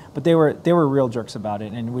away, but they were real jerks about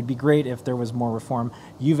it, and it would be great if there was more reform.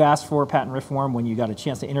 You've asked for patent reform when you got a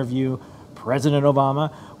chance to interview President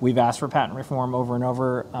Obama. We've asked for patent reform over and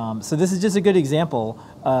over, so this is just a good example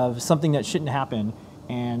of something that shouldn't happen,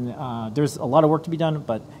 and there's a lot of work to be done,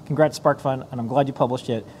 but congrats SparkFun, and I'm glad you published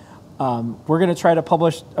it. We're going to try to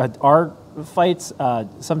publish our fights.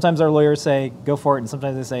 Sometimes our lawyers say go for it, and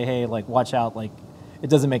sometimes they say, hey, watch out, it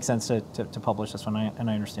doesn't make sense to publish this one, and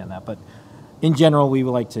I understand that. But in general, we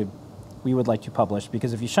would like to publish,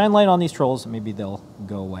 because if you shine light on these trolls, maybe they'll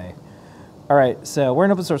go away. All right, so we're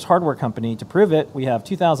an open source hardware company. To prove it, we have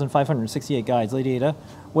 2,568 guides. Lady Ada,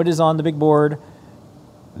 what is on the big board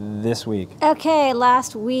this week? Okay,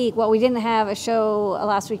 last week, we didn't have a show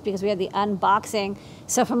last week because we had the unboxing.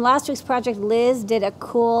 So from last week's project, Liz did a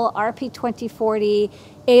cool RP2040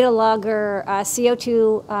 Ada Logger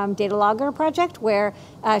CO2 data logger project where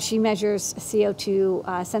she measures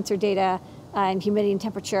CO2 sensor data and humidity and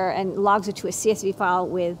temperature and logs it to a CSV file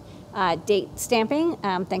with date stamping,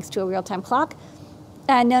 thanks to a real-time clock.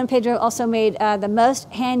 Noah and Pedro also made the most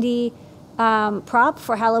handy prop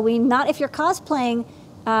for Halloween, not if you're cosplaying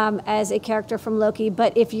as a character from Loki,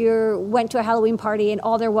 but if you went to a Halloween party and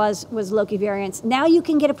all there was Loki variants, now you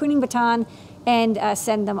can get a pruning baton and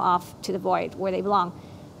send them off to the void where they belong.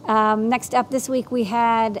 Next up this week we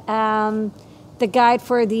had the guide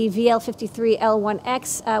for the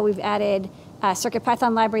VL53L1X. We've added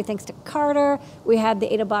CircuitPython library thanks to Carter. We had the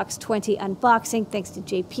AdaBox 20 unboxing thanks to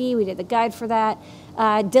JP. We did the guide for that.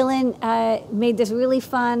 Dylan made this really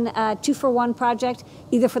fun 2-for-1 project,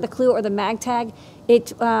 either for the clue or the mag tag.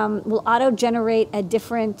 It will auto-generate a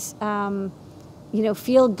different,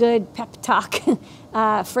 feel-good pep talk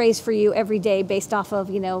phrase for you every day based off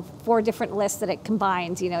of, 4 different lists that it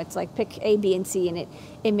combines. It's like pick A, B, and C, and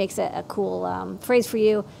it makes a cool phrase for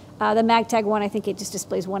you. The mag tag one, I think it just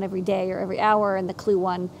displays one every day or every hour, and the clue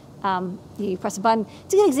one, you press a button.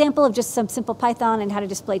 It's a good example of just some simple Python and how to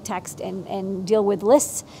display text and deal with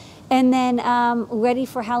lists. And then ready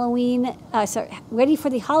for Halloween, ready for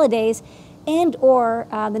the holidays, and or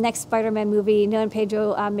the next Spider-Man movie, Noah and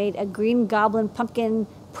Pedro made a Green Goblin pumpkin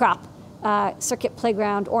prop circuit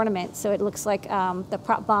playground ornament. So it looks like the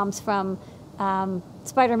prop bombs from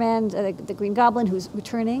Spider-Man, the Green Goblin who's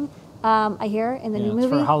returning. I hear in the new movie.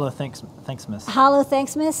 It's for Hollow Thanksmas. Hollow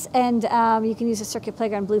Thanksmas, and you can use a Circuit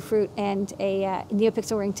Playground Blue Fruit and a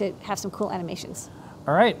NeoPixel ring to have some cool animations.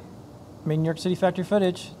 All right, made in New York City factory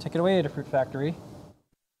footage. Take it away at a Fruit Factory.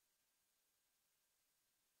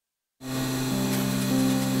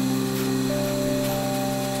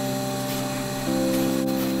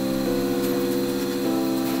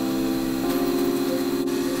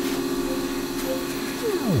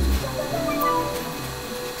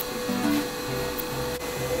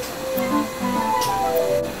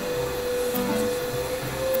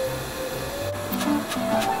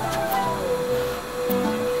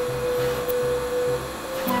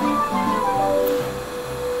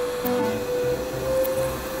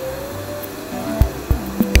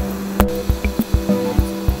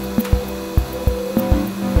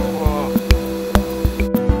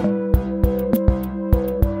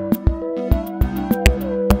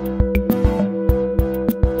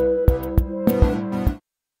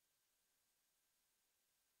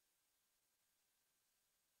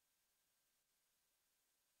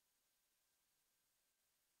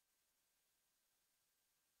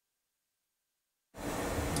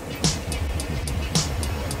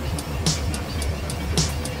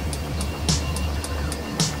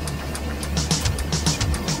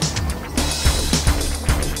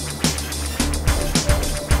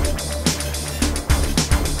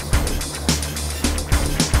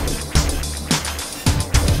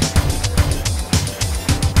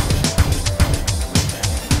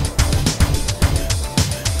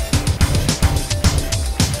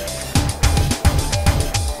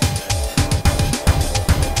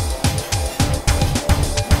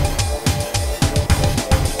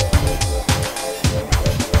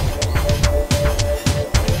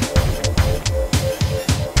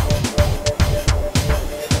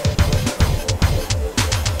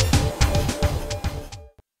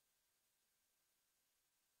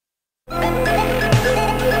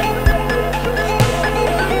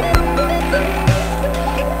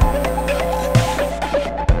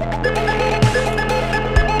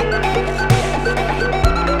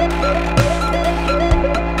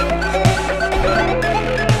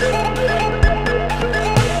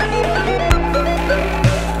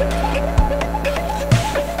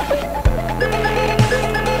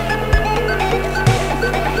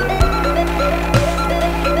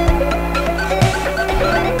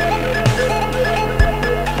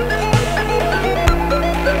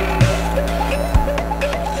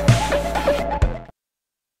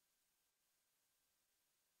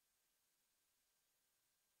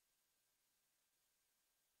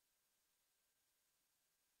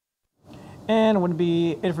 And it wouldn't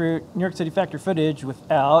be Adafruit New York City factory footage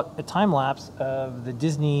without a time lapse of the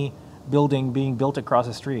Disney building being built across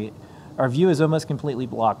the street. Our view is almost completely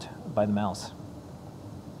blocked by the mouse.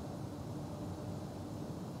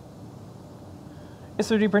 It's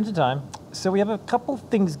 3D printed time. So we have a couple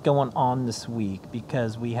things going on this week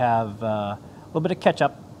because we have a little bit of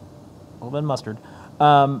ketchup, a little bit of mustard.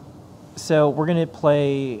 So we're going to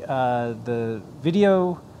play the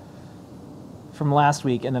video from last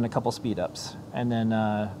week and then a couple speed ups. And then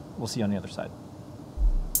we'll see you on the other side.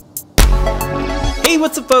 Hey,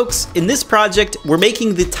 what's up folks? In this project, we're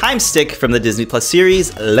making the time stick from the Disney Plus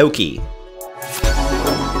series, Loki.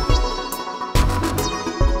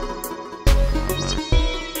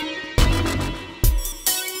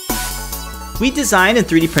 We designed and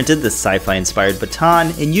 3D printed the sci-fi inspired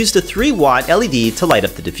baton and used a 3-watt LED to light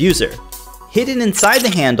up the diffuser. Hidden inside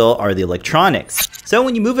the handle are the electronics, so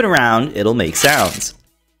when you move it around, it'll make sounds.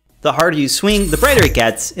 The harder you swing, the brighter it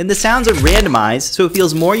gets, and the sounds are randomized so it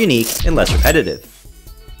feels more unique and less repetitive.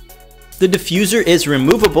 The diffuser is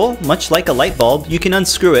removable, much like a light bulb, you can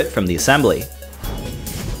unscrew it from the assembly.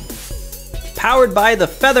 Powered by the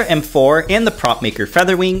Feather M4 and the PropMaker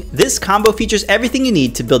Featherwing, this combo features everything you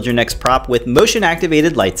need to build your next prop with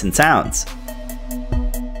motion-activated lights and sounds.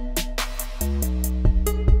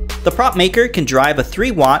 The PropMaker can drive a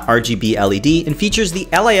 3-watt RGB LED and features the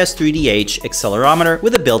LIS3DH accelerometer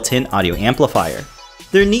with a built-in audio amplifier.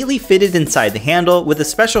 They're neatly fitted inside the handle with a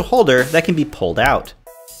special holder that can be pulled out.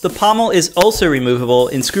 The pommel is also removable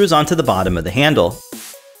and screws onto the bottom of the handle.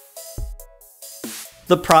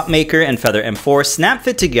 The PropMaker and Feather M4 snap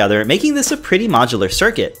fit together, making this a pretty modular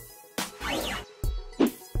circuit.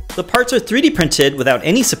 The parts are 3D printed without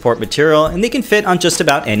any support material, and they can fit on just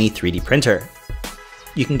about any 3D printer.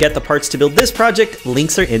 You can get the parts to build this project,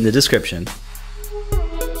 links are in the description.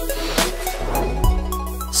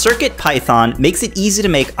 CircuitPython makes it easy to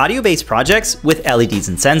make audio-based projects with LEDs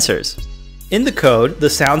and sensors. In the code, the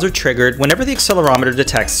sounds are triggered whenever the accelerometer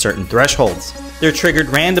detects certain thresholds. They're triggered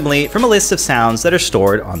randomly from a list of sounds that are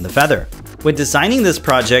stored on the Feather. When designing this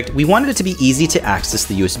project, we wanted it to be easy to access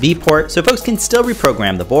the USB port so folks can still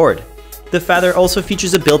reprogram the board. The Feather also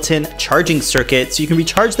features a built-in charging circuit so you can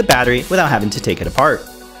recharge the battery without having to take it apart.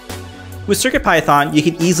 With CircuitPython, you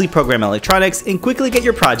can easily program electronics and quickly get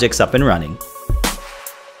your projects up and running.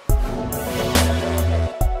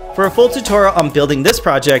 For a full tutorial on building this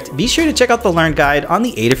project, be sure to check out the Learn Guide on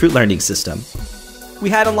the Adafruit Learning System. We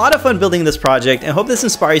had a lot of fun building this project and hope this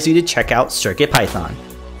inspires you to check out CircuitPython.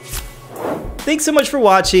 Thanks so much for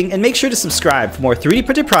watching, and make sure to subscribe for more 3D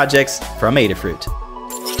printed projects from Adafruit.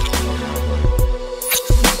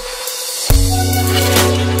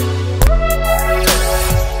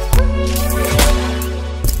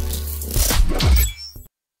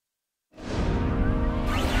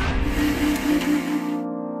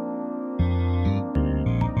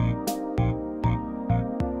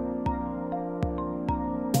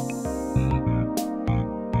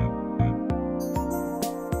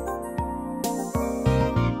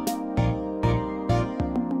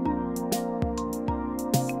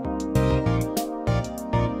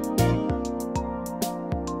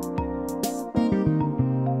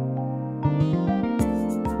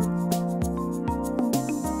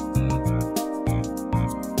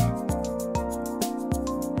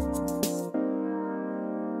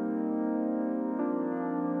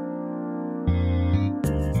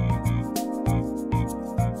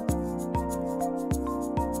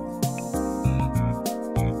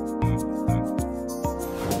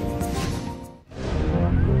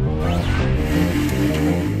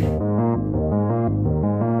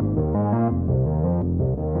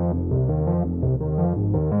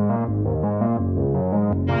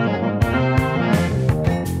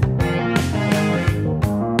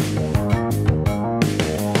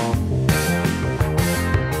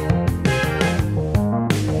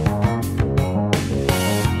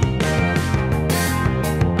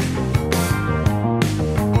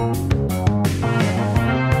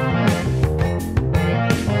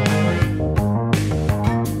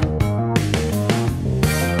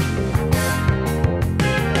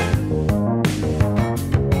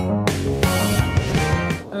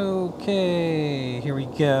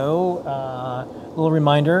 Go. Little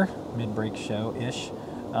reminder, mid-break show-ish.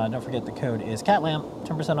 Don't forget the code is CATLAMP,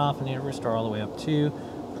 10% off in the Adafruit store all the way up to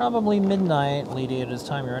probably midnight. Lady, it is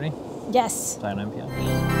time. You ready? Yes. Time on NPI.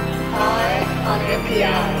 On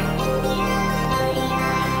NPI.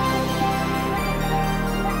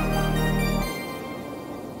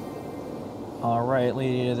 All right,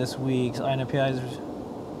 Lady, this week's INPI is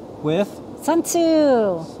with Sun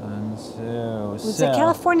Tzu. Sun Sansu. It's a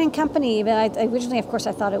Californian company, but I originally, of course,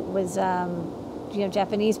 I thought it was,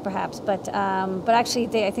 Japanese perhaps, but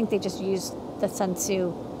actually, I think they just used the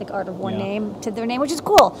Sansu, like Art of War name to their name, which is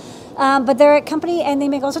cool. But they're a company, and they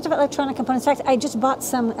make all sorts of electronic components. In fact, I just bought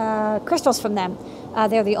some crystals from them.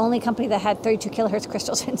 They're the only company that had 32 kilohertz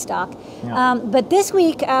crystals in stock. Yeah. But this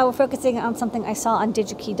week, we're focusing on something I saw on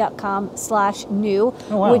digikey.com/new,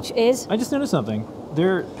 Oh, wow. which is... I just noticed something.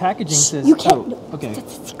 Their packaging says... You can't... Oh, okay.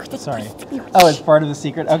 That's a secret. Sorry. Oh, it's part of the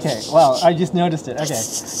secret? Okay. Wow, I just noticed it. Okay.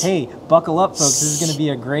 Hey, buckle up, folks. This is going to be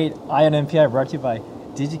a great Ion MPI brought to you by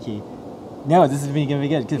DigiKey. No, this is going to be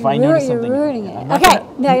good, because if I notice something... You're ruining it. I'm not Okay. gonna-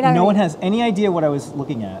 No, you're not No one ruining has any idea what I was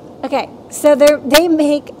looking at. Okay, so they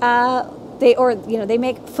make they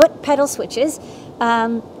make foot pedal switches.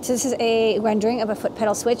 So this is a rendering of a foot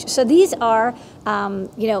pedal switch. So these are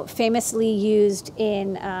famously used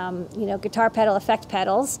in guitar pedal effect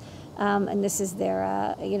pedals. And this is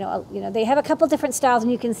their they have a couple different styles,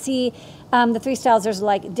 and you can see the three styles. There's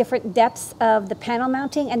like different depths of the panel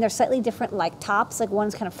mounting, and they're slightly different like tops. Like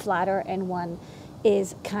one's kind of flatter and one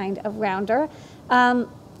is kind of rounder.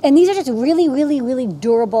 And these are just really, really, really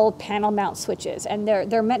durable panel mount switches, and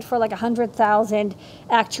they're meant for like 100,000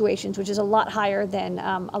 actuations, which is a lot higher than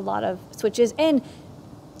a lot of switches. And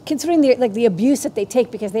considering the abuse that they take,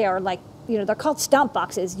 because they are they're called stomp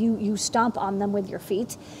boxes. You stomp on them with your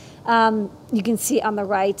feet. You can see on the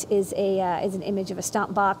right is an image of a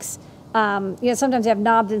stomp box. Sometimes they have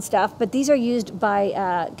knobs and stuff, but these are used by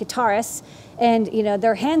guitarists, and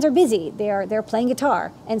their hands are busy. They're playing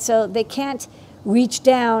guitar, and so they can't reach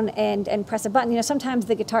down and press a button. Sometimes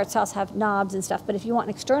the guitar itself have knobs and stuff, but if you want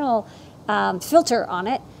an external filter on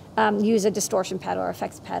it, use a distortion pedal or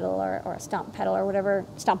effects pedal or a stomp pedal or whatever,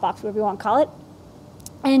 stomp box, whatever you want to call it.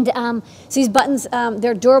 And so these buttons,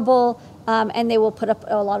 they're durable, and they will put up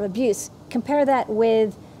a lot of abuse. Compare that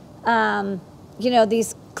with,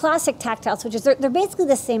 these classic tactile switches. They're basically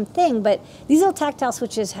the same thing, but these little tactile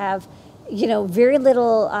switches have very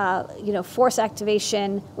little, force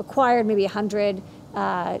activation required, maybe 100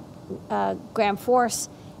 gram force.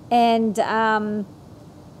 And,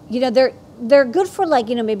 they're good for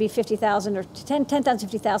maybe 50,000 or 10,000,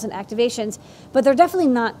 50,000 activations, but they're definitely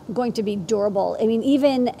not going to be durable. I mean,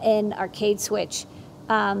 even an arcade switch,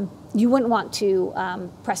 you wouldn't want to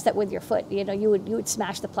press that with your foot. You would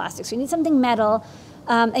smash the plastic. So you need something metal.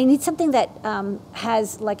 And you need something that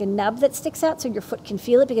has like a nub that sticks out so your foot can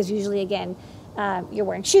feel it, because usually, again, you're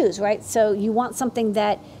wearing shoes, right? So you want something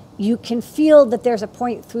that you can feel that there's a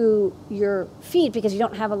point through your feet, because you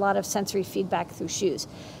don't have a lot of sensory feedback through shoes.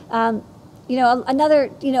 I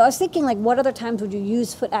was thinking, what other times would you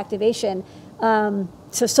use foot activation?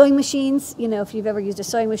 So sewing machines, if you've ever used a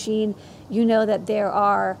sewing machine, that there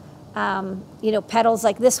are, pedals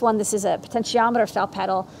like this one. This is a potentiometer style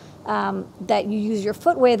pedal. That you use your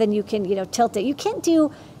foot with, and you can, tilt it. You can't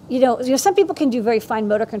do, some people can do very fine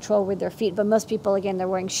motor control with their feet, but most people, again, they're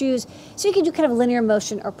wearing shoes. So you can do kind of linear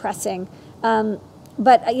motion or pressing.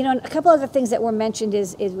 But, a couple other things that were mentioned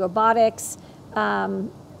is robotics,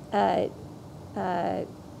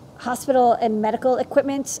 hospital and medical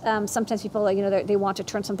equipment. Sometimes people, they want to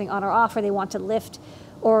turn something on or off, or they want to lift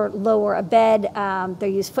or lower a bed. They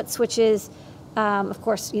use foot switches. Of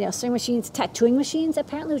course, sewing machines, tattooing machines,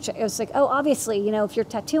 apparently, which I was like, oh, obviously, if you're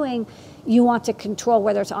tattooing, you want to control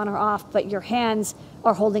whether it's on or off, but your hands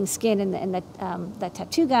are holding skin in that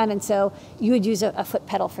tattoo gun, and so you would use a foot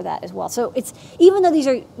pedal for that as well. So it's, even though these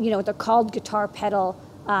are, they're called guitar pedal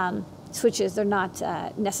switches, they're not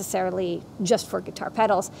necessarily just for guitar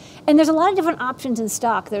pedals. And there's a lot of different options in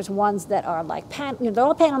stock. There's ones that are like, they're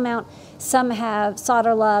all panel mount. Some have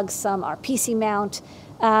solder lugs, some are PC mount.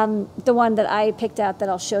 The one that I picked out that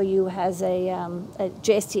I'll show you has a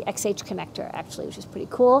JST XH connector, actually, which is pretty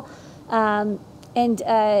cool.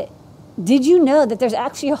 Did you know that there's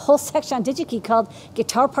actually a whole section on DigiKey called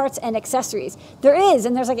Guitar Parts and Accessories? There is,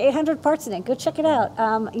 and there's like 800 parts in it. Go check it out.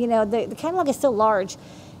 The catalog is still large.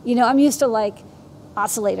 I'm used to like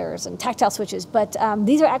oscillators and tactile switches, but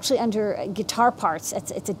these are actually under guitar parts.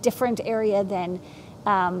 It's a different area than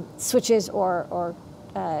switches or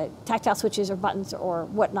tactile switches or buttons or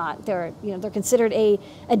whatnot. They're considered a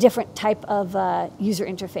different type of user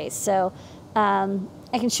interface. So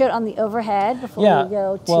I can show it on the overhead before we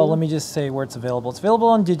go to... Well, let me just say where it's available. It's available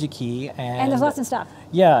on DigiKey. And there's lots in stock.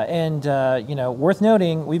 Yeah, and worth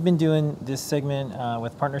noting, we've been doing this segment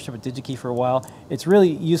with partnership with DigiKey for a while. It's really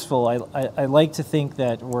useful. I like to think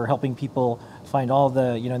that we're helping people find all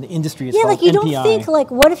the, in the industry, it's called you MPI. don't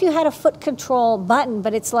think, what if you had a foot control button,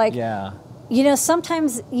 but it's like... Yeah.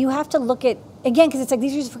 Sometimes you have to look at, again, because it's like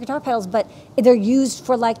these are used for guitar pedals, but they're used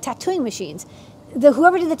for like tattooing machines.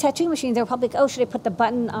 whoever did the tattoo machines, they were probably like, oh, should I put the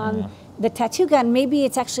button on the tattoo gun? Maybe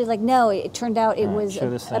it's actually like, no, it turned out it was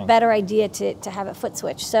a better idea to have a foot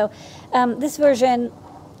switch. So this version,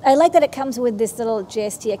 I like that it comes with this little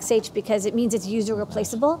JST-XH because it means it's user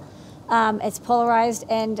replaceable. It's polarized,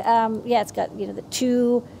 and yeah, it's got the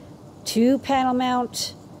two panel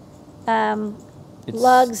mount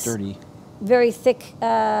lugs. Sturdy. Very thick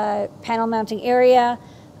panel mounting area.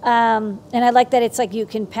 And I like that it's like you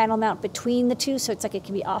can panel mount between the two, so it's like it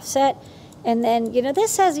can be offset. And then, this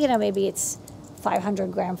says, maybe it's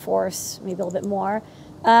 500 gram force, maybe a little bit more.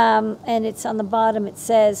 And it's on the bottom, it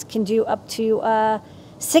says can do up to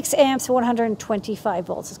 6 amps, 125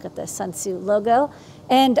 volts. It's got the Sunsu logo.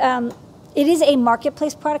 And it is a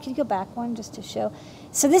marketplace product. Can you go back one just to show?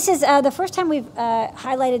 So this is the first time we've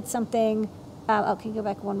highlighted something. Can you go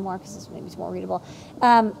back one more because maybe it's more readable.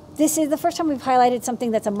 This is the first time we've highlighted something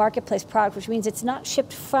that's a marketplace product, which means it's not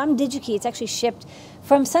shipped from DigiKey. It's actually shipped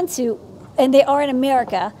from Sunsu, and they are in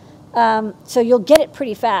America. So you'll get it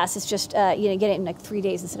pretty fast. It's just, get it in like 3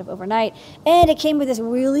 days instead of overnight. And it came with this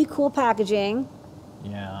really cool packaging.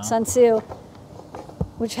 Yeah. Sunsu,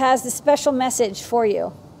 which has the special message for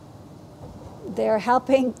you. They're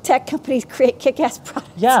helping tech companies create kick-ass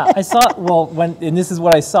products. Yeah, I saw. And this is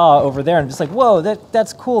what I saw over there, and I'm just like, whoa,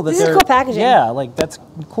 that's cool. This is cool packaging. Yeah, like that's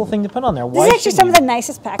a cool thing to put on there. This is actually some of the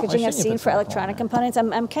nicest packaging I've seen for electronic components.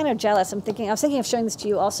 I'm kind of jealous. I was thinking of showing this to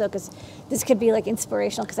you also because this could be like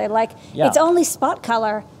inspirational because I like. Yeah. It's only spot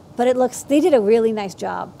color, but it looks. They did a really nice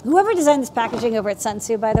job. Whoever designed this packaging over at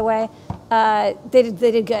Sunsu, by the way, they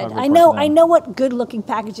did good. I know what good-looking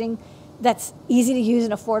packaging that's easy to use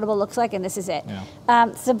and affordable looks like, and this is it.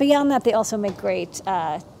 Yeah. So beyond that, they also make great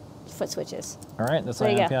foot switches. All right, that's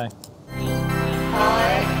on MPI.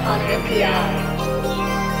 On MPI.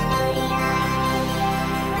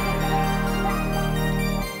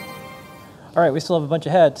 All right, we still have a bunch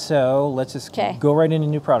ahead, so let's just go right into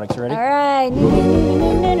new products. You ready? All right.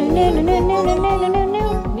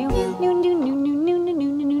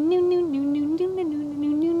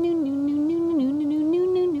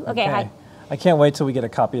 Okay, hi. I can't wait till we get a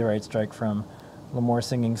copyright strike from Lamore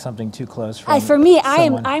singing something too close. From for me,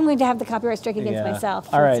 I'm going to have the copyright strike against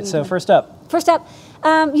myself. All right, so first up. First up,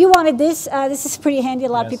 you wanted this. This is pretty handy. A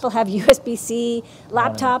lot of people have USB-C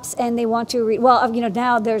laptops, and they want to read. Well,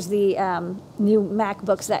 now there's the new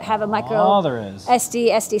MacBooks that have a micro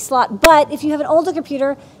SD slot. But if you have an older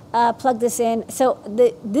computer, plug this in. So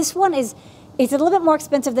this one is. It's a little bit more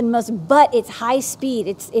expensive than most, but it's high speed.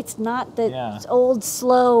 It's not the old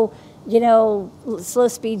slow, slow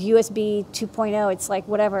speed USB 2.0. It's like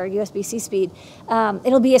whatever USB-C speed.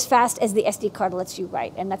 It'll be as fast as the SD card lets you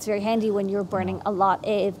write, and that's very handy when you're burning a lot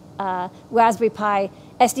of Raspberry Pi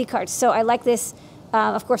SD cards. So I like this.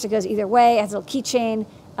 Of course, it goes either way. It has a little keychain.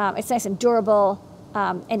 It's nice and durable,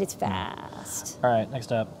 and it's fast. All right,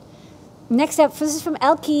 next up. Next up, this is from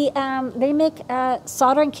Elkey. They make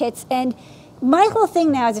soldering kits, and my whole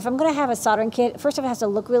thing now is if I'm going to have a soldering kit, first of all, it has to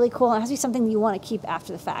look really cool, and it has to be something you want to keep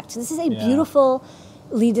after the fact. So this is a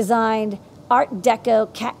beautifully designed Art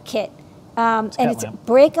Deco cat kit, and it's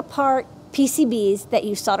break-apart PCBs that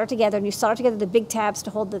you solder together, and you solder together the big tabs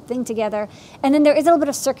to hold the thing together, and then there is a little bit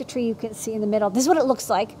of circuitry you can see in the middle. This is what it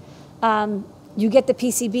looks like. You get the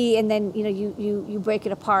PCB, and then you break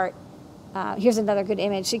it apart. Here's another good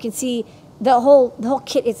image. So you can see the whole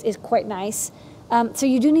kit is quite nice. So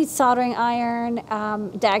you do need soldering iron,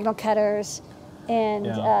 diagonal cutters, and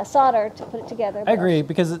solder to put it together. I agree,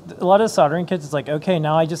 because a lot of soldering kits, it's like, okay,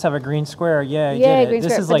 now I just have a green square. Yeah, green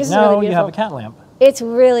this square. is like, no, really you have a cat lamp. This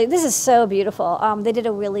is so beautiful. They did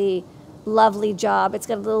a really lovely job. It's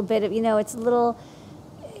got a little bit of, it's a little,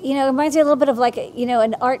 it reminds me a little bit of like,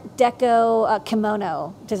 an Art Deco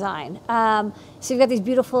kimono design. So you've got these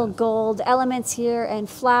beautiful gold elements here and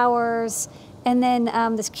flowers, and then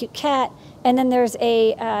this cute cat. And then there's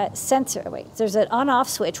a sensor. There's an on-off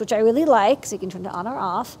switch, which I really like, so you can turn it on or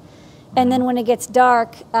off. And then when it gets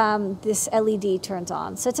dark, this LED turns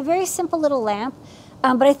on. So it's a very simple little lamp,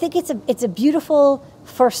 but I think it's a beautiful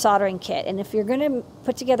first soldering kit. And if you're going to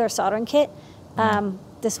put together a soldering kit,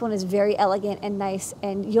 this one is very elegant and nice,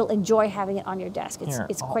 and you'll enjoy having it on your desk.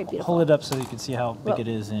 It's quite beautiful. Hold it up so you can see how big it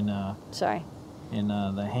is in the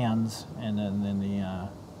hands, and then in the.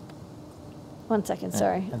 1 second,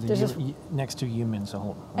 sorry. Next to human, so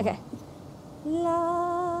hold on. Okay.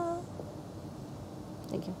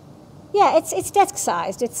 Thank you. Yeah, it's desk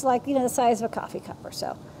sized. It's like the size of a coffee cup or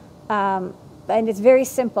so, and it's very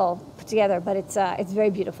simple put together, but it's very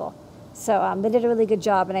beautiful. So they did a really good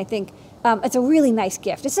job, and I think It's a really nice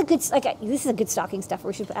gift. It's a good, this is a good stocking stuffer.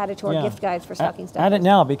 We should add it to our gift guides for stocking stuffers. Add it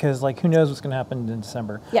now because who knows what's going to happen in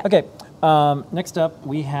December. Yeah. Okay. Next up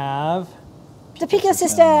we have the Pico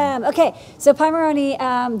system. Okay, so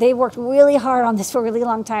Pimoroni, they worked really hard on this for a really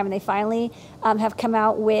long time, and they finally have come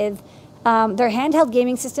out with their handheld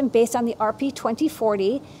gaming system based on the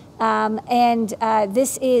RP2040.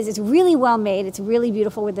 It's really well made. It's really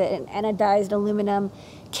beautiful with an anodized aluminum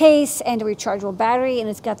case and a rechargeable battery, and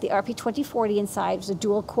it's got the RP2040 inside. It's a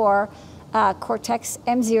dual-core Cortex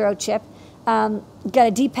M0 chip. Got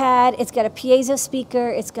a D-pad. It's got a piezo speaker.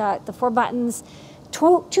 It's got the 4 buttons,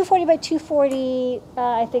 240 by 240,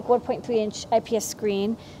 I think 1.3-inch IPS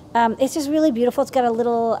screen. It's just really beautiful. It's got a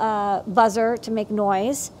little buzzer to make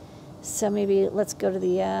noise. So maybe let's go to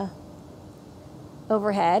the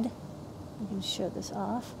overhead. I can show this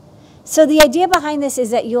off. So the idea behind this is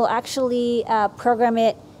that you'll actually program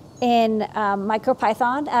it in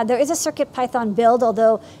MicroPython. There is a CircuitPython build,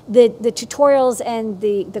 although the tutorials and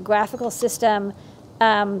the graphical system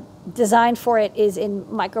designed for it is in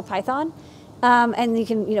MicroPython. And you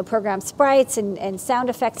can program sprites and sound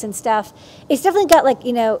effects and stuff. It's definitely got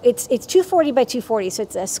it's 240 by 240, so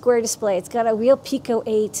it's a square display. It's got a real Pico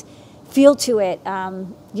 8 feel to it. I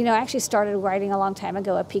actually started writing a long time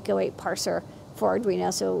ago a Pico 8 parser for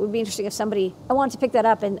Arduino, so it would be interesting if I wanted to pick that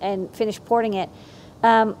up and finish porting it.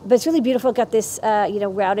 But it's really beautiful. It's got this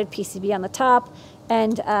routed PCB on the top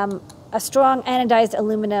and a strong anodized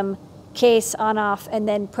aluminum case on-off, and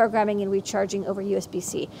then programming and recharging over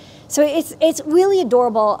USB-C. So it's really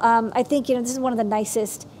adorable. I think this is one of the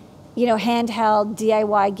nicest handheld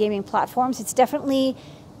DIY gaming platforms. It's definitely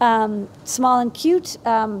small and cute,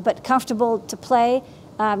 but comfortable to play.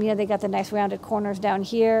 They got the nice rounded corners down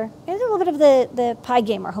here. And a little bit of the Pi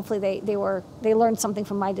Gamer. Hopefully they learned something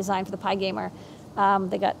from my design for the Pi Gamer.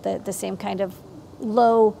 They got the same kind of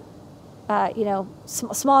low,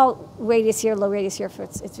 small radius here, low radius here.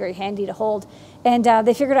 It's very handy to hold. And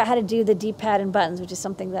they figured out how to do the D-pad and buttons, which is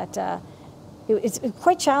something that it's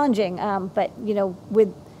quite challenging. But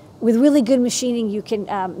with really good machining, you can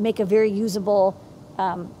make a very usable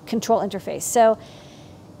control interface. So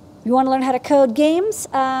you want to learn how to code games.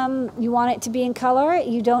 You want it to be in color.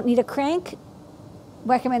 You don't need a crank.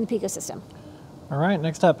 Recommend the Pico system. All right,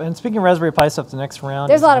 next up. And speaking of Raspberry Pi stuff, the next round.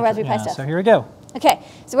 There's a lot of Raspberry Pi stuff. So here we go. Okay,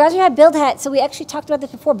 so Raspberry Pi build hat. So we actually talked about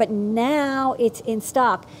this before, but now it's in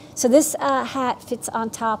stock. So this hat fits on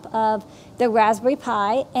top of the Raspberry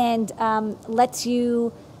Pi and lets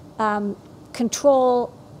you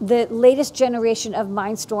control the latest generation of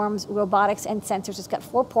Mindstorm's robotics and sensors. It's got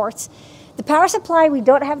 4 ports. The power supply, we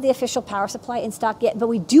don't have the official power supply in stock yet, but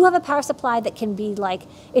we do have a power supply that can be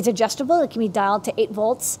it's adjustable. It can be dialed to 8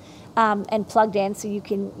 volts and plugged in, so you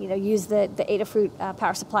can use the Adafruit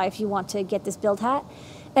power supply if you want to get this build hat.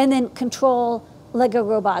 And then control Lego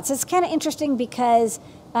robots. It's kind of interesting because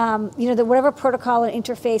whatever protocol and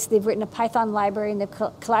interface, they've written a Python library and they've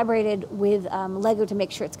collaborated with Lego to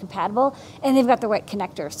make sure it's compatible, and they've got the right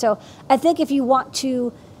connector. So I think if you want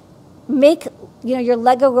to make your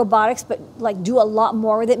Lego robotics, but do a lot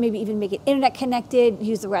more with it, maybe even make it internet connected,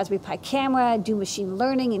 use the Raspberry Pi camera, do machine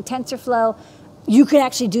learning in TensorFlow, you can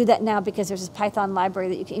actually do that now because there's this Python library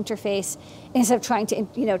that you can interface instead of trying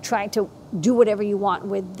to do whatever you want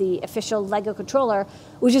with the official Lego controller,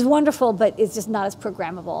 which is wonderful, but it's just not as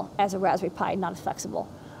programmable as a Raspberry Pi, not as flexible.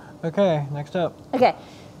 Okay, next up. Okay.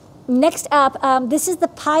 Next up, this is the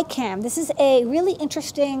PiCam. This is a really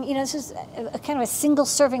interesting, this is a kind of a single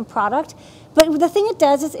serving product, but the thing it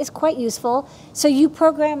does is quite useful. So you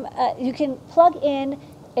program, you can plug in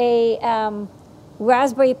a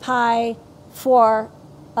Raspberry Pi 4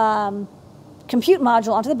 compute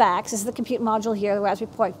module onto the back. So this is the compute module here, the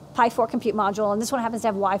Raspberry Pi 4 compute module, and this one happens to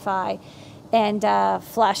have Wi-Fi and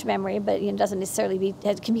flash memory, but it doesn't necessarily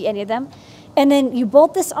it can be any of them. And then you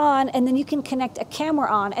bolt this on, and then you can connect a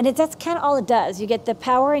camera on, and that's kind of all it does. You get the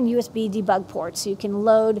power and USB debug ports, so you can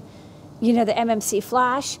load, the MMC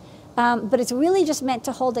flash, but it's really just meant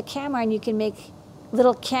to hold a camera, and you can make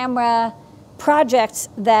little camera projects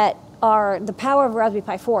that are the power of Raspberry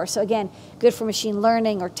Pi 4. So again, good for machine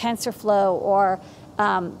learning or TensorFlow or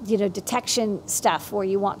detection stuff where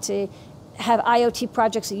you want to have IoT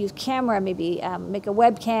projects that use camera, maybe make a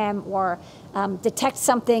webcam or detect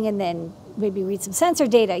something and then maybe read some sensor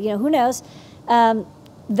data, who knows.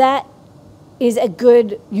 That is a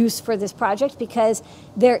good use for this project because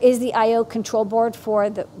there is the I/O control board for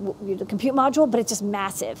the compute module, but it's just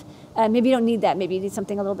massive. Maybe you don't need that. Maybe you need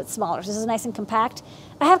something a little bit smaller. So this is nice and compact.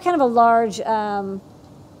 I have kind of a large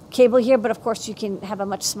cable here, but of course you can have a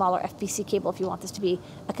much smaller FPC cable if you want this to be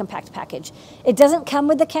a compact package. It doesn't come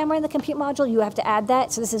with the camera and the compute module. You have to add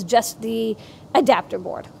that. So this is just the adapter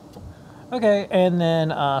board. Okay, and then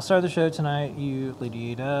start of the show tonight, you,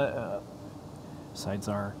 Lady Ada, besides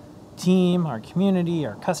our team, our community,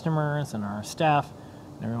 our customers, and our staff,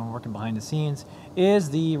 and everyone working behind the scenes,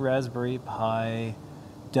 is the Raspberry Pi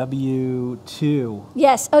W2.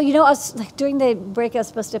 Yes. Oh, you know, I was during the break. I was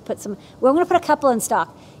supposed to put some. Well, I'm going to put a couple in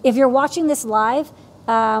stock. If you're watching this live,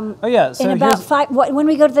 oh yeah, so in about when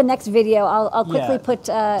we go to the next video, I'll quickly put.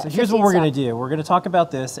 So here's what we're going to do. We're going to talk about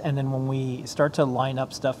this, and then when we start to line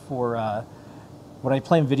up stuff for when I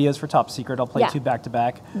play videos for Top Secret, I'll play 2 back to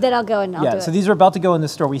back. Then I'll go and I'll do it. So these are about to go in the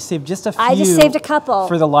store. We saved just a few. I just saved a couple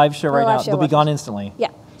for the live show right now. They'll be gone instantly.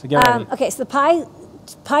 Yeah. So get ready. Okay, so the Pi.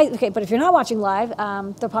 Okay, but if you're not watching live,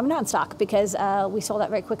 they're probably not in stock because we sold out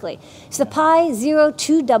very quickly. So the Pi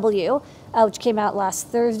 02W, which came out last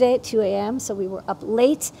Thursday at 2 a.m., so we were up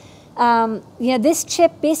late. You know, this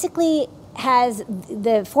chip basically has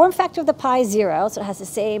the form factor of the Pi Zero, so it has the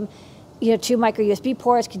same, 2 micro USB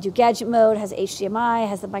ports, can do gadget mode, has HDMI,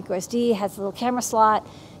 has the micro SD, has the little camera slot,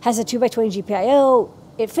 has a 2x20 GPIO.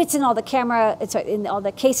 It fits in all the in all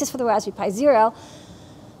the cases for the Raspberry Pi Zero.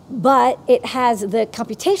 But it has the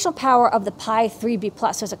computational power of the Pi 3B+.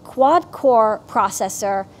 So it's a quad-core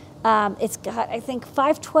processor. It's got, I think,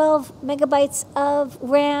 512 megabytes of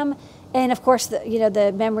RAM. And, of course,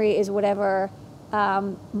 the memory is whatever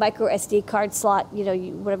micro SD card slot,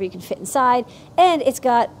 whatever you can fit inside. And it's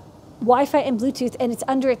got Wi-Fi and Bluetooth, and it's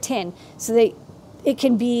under a tin. So it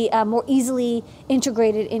can be more easily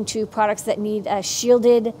integrated into products that need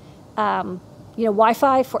shielded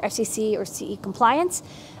Wi-Fi for FCC or CE compliance.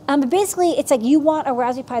 But basically, it's like you want a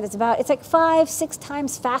Raspberry Pi that's it's like 5-6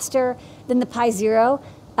 times faster than the Pi Zero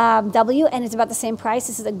W, and it's about the same price.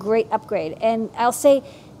 This is a great upgrade. And I'll say,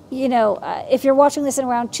 if you're watching this in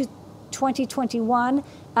around 2021,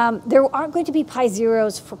 there aren't going to be Pi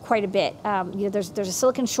Zeros for quite a bit. There's a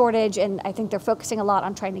silicon shortage, and I think they're focusing a lot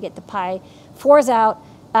on trying to get the Pi 4s out.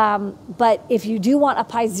 But if you do want a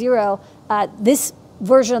Pi Zero, this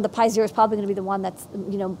version of the Pi Zero is probably going to be the one that's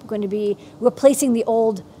going to be replacing the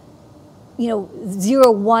old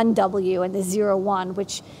 01W and the 01,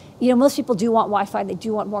 which most people do want Wi-Fi. They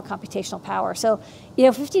do want more computational power. So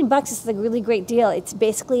 $15 is a really great deal. It's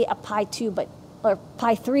basically a Pi 2 or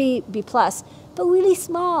Pi 3B+, but really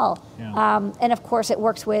small. Yeah. And of course, it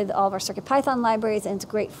works with all of our CircuitPython libraries, and it's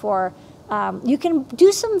great for you can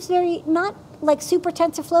do some very not like super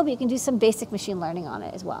TensorFlow, but you can do some basic machine learning on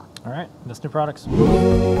it as well. All right, that's new products.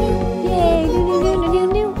 Yay!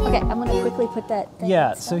 New. Okay, I'm going to quickly put that.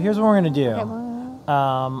 Yeah. So here's what we're going to do.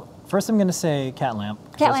 Okay, first, I'm going to say Cat Lamp.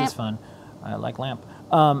 This is fun. I like lamp.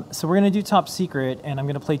 So we're going to do Top Secret, and I'm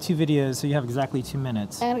going to play 2 videos, so you have exactly 2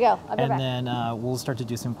 minutes. I'm going to go. I'll go back. And then we'll start to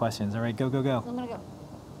do some questions. All right, go. I'm going to go.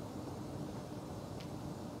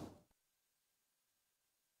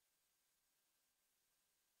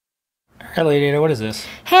 Hi, Lady Ada, what is this?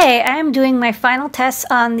 Hey, I'm doing my final tests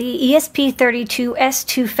on the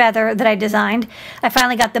ESP32S2 Feather that I designed. I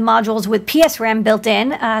finally got the modules with PSRAM built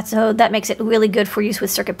in, so that makes it really good for use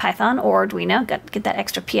with CircuitPython or Arduino. Get that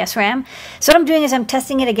extra PSRAM. So what I'm doing is I'm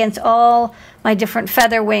testing it against all my different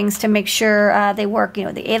Feather wings to make sure they work,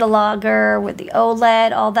 the Ada Logger, with the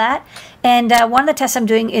OLED, all that. And one of the tests I'm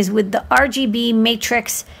doing is with the RGB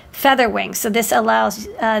Matrix Feather wings. So this allows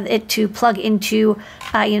it to plug into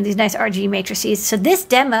these nice RGB matrices. So this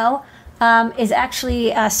demo is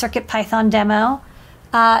actually a CircuitPython demo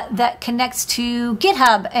that connects to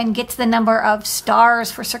GitHub and gets the number of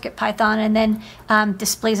stars for CircuitPython and then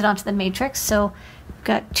displays it onto the matrix. So we've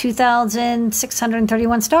got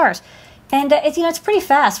 2,631 stars. And it's pretty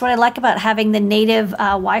fast. What I like about having the native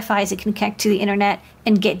Wi-Fi is it can connect to the internet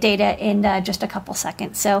and get data in just a couple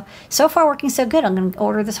seconds. So far working so good. I'm going to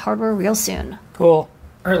order this hardware real soon. Cool.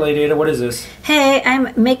 All right, Lady Ada, what is this? Hey,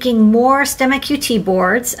 I'm making more STEMMA QT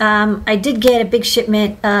boards. I did get a big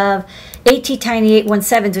shipment of AT-Tiny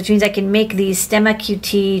 817s, which means I can make these STEMMA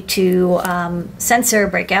QT to sensor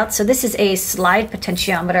breakouts. So this is a slide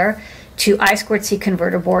potentiometer to I2C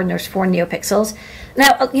converter board, and there's 4 NeoPixels.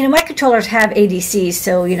 Now, microcontrollers have ADCs,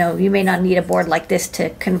 so, you may not need a board like this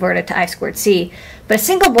to convert it to I2C, but a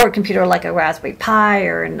single board computer like a Raspberry Pi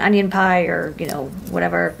or an Onion Pi or,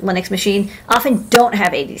 whatever Linux machine often don't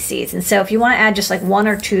have ADCs. And so if you want to add just like 1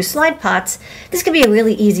 or 2 slide pots, this could be a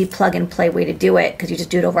really easy plug-and-play way to do it, because you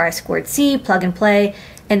just do it over I2C, plug and play,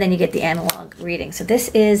 and then you get the analog reading. So this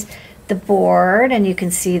is the board, and you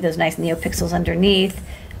can see those nice NeoPixels underneath.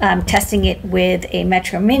 I'm testing it with a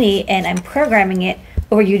Metro Mini, and I'm programming it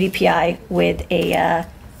over UDPI with a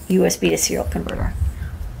USB to serial converter.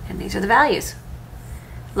 And these are the values.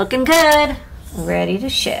 Looking good. Ready to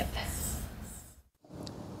ship.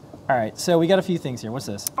 All right, so we got a few things here. What's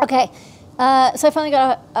this? Okay. So I finally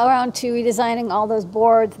got around to redesigning all those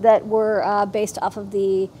boards that were based off of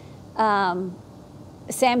the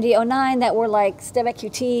SAMD 09 that were like STEMMA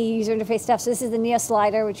QT user interface stuff. So this is the Neo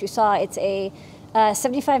Slider, which you saw. It's a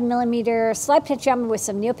 75 millimeter slide potentiometer with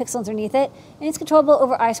some NeoPixels underneath it, and it's controllable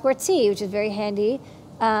over I2C, which is very handy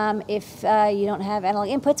if you don't have analog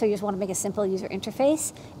inputs or you just want to make a simple user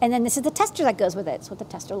interface. And then this is the tester that goes with it. It's what the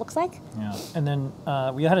tester looks like. Yeah, and then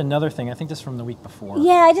we had another thing. I think this from the week before.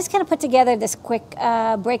 Yeah, I just kind of put together this quick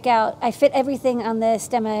breakout. I fit everything on the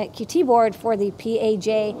STEMMA QT board for the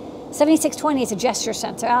PAJ 7620. It's a gesture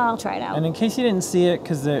sensor. I'll try it out. And in case you didn't see it,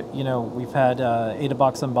 because we've had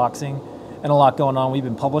AdaBox unboxing and a lot going on. We've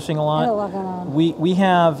been publishing a lot. And a lot going on. We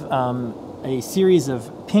have a series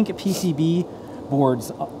of pink PCB boards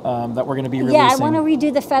that we're going to be releasing. Yeah, I want to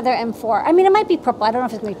redo the Feather M4. I mean, it might be purple. I don't know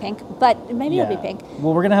if it's going to be pink, but maybe it'll be pink.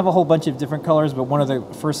 Well, we're going to have a whole bunch of different colors, but one of the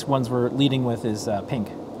first ones we're leading with is pink.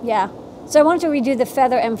 Yeah. So I wanted to redo the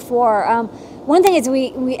Feather M4. One thing is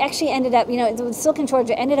we actually ended up, the Silicon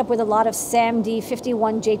Trojan ended up with a lot of SAMD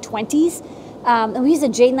 51J20s. And we used a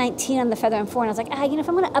J19 on the Feather M4, and I was like, if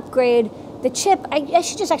I'm going to upgrade the chip, I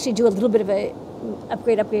should just actually do a little bit of a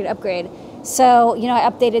upgrade. So, I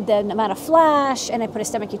updated the amount of flash, and I put a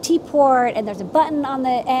STEMMA QT port, and there's a button on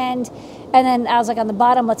the end. And then I was like, on the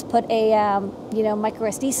bottom, let's put a, micro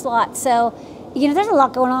SD slot. So, there's a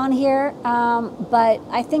lot going on here, but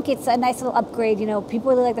I think it's a nice little upgrade. People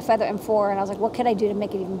really like the Feather M4, and I was like, what could I do to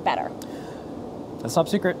make it even better? That's top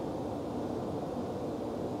secret.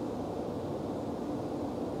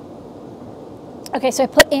 Okay, so I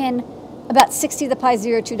put in about 60 of the Pi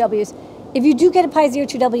 02Ws. If you do get a Pi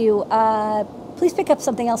 02W, please pick up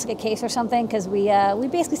something else like a case or something, because we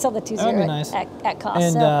basically sell the 2.0 nice. at cost.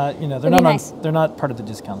 And so, they're not part of the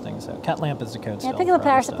discount thing. So Cat Lamp is the code. Yeah, pick up a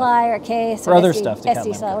power supply or a case or other stuff.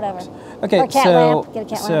 SD slot, whatever. Okay, or Cat lamp. Get a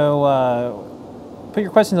Cat lamp. Put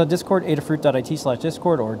your questions on Discord,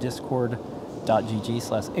 adafruit.it/discord or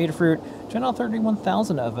discord.gg/adafruit. Join all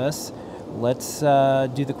 31,000 of us. Let's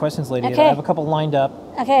do the questions, lady. Okay. I have a couple lined up.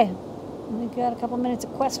 Okay. We got a couple minutes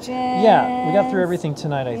of questions. Yeah, we got through everything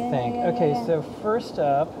tonight, I think. Yeah. So first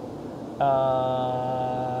up,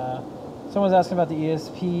 someone's asking about the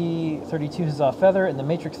ESP32 Huzzah Feather and the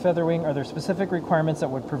Matrix Feather Wing. Are there specific requirements that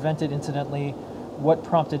would prevent it? Incidentally, what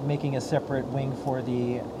prompted making a separate wing for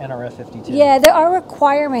the NRF52? Yeah, there are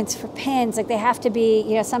requirements for pins. Like they have to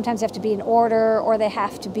be, sometimes they have to be in order, or they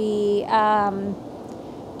have to be on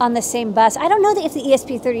the same bus. I don't know if the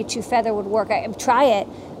ESP32 Feather would work. Try it.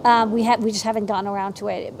 We just haven't gotten around to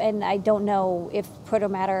it, and I don't know if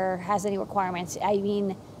Protomatter has any requirements. I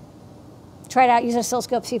mean, try it out. Use an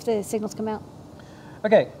oscilloscope. See if the signals come out.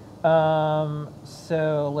 Okay.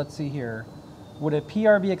 So let's see here. Would a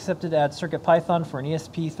PR be accepted to add CircuitPython for an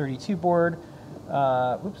ESP32 board?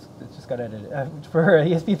 Oops, it just got edited. For an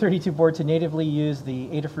ESP32 board to natively use the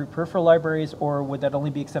Adafruit peripheral libraries, or would that only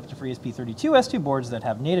be accepted for ESP32 S2 boards that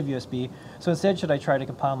have native USB? So instead, should I try to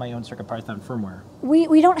compile my own CircuitPython firmware?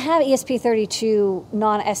 We don't have ESP32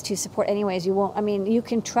 non-S2 support anyways. You won't. I mean, you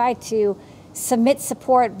can try to submit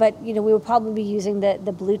support, but we would probably be using the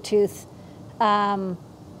Bluetooth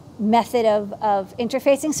method of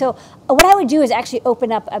interfacing. So what I would do is actually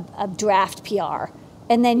open up a draft PR,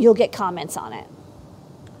 and then you'll get comments on it.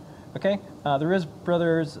 Okay, the Riz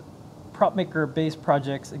Brothers prop maker base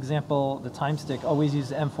projects example, the time stick always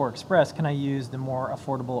uses M4 Express. Can I use the more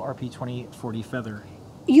affordable RP2040 Feather?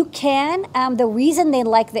 You can. The reason they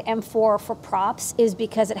like the M4 for props is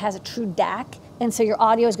because it has a true DAC, and so your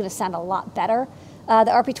audio is going to sound a lot better.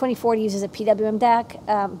 The RP2040 uses a PWM DAC,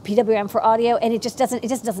 PWM for audio, and it just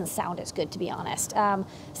doesn't sound as good, to be honest. So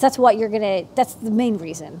that's what that's the main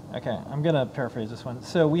reason. Okay, I'm gonna paraphrase this one.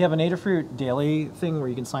 So we have an Adafruit daily thing where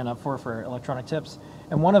you can sign up for electronic tips,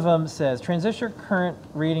 and one of them says transistor current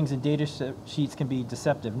ratings and data sheets can be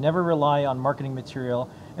deceptive. Never rely on marketing material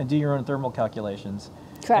and do your own thermal calculations.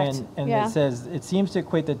 Correct. And yeah. It says it seems to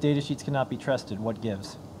equate that data sheets cannot be trusted. What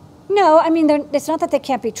gives? No, I mean it's not that they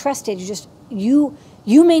can't be trusted. You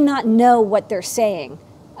may not know what they're saying.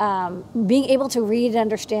 Being able to read and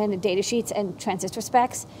understand the data sheets and transistor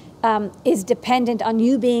specs is dependent on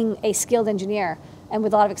you being a skilled engineer and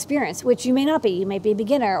with a lot of experience, which you may not be. You may be a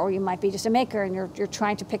beginner, or you might be just a maker, and you're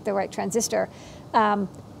trying to pick the right transistor.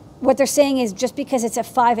 What they're saying is just because it's a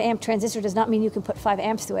 5 amp transistor does not mean you can put 5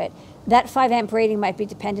 amps through it. That 5 amp rating might be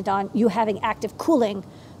dependent on you having active cooling,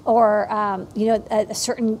 or a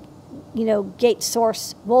certain gate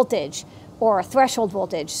source voltage or a threshold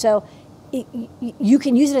voltage. So you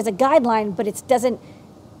can use it as a guideline, but it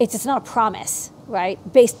it's not a promise, right?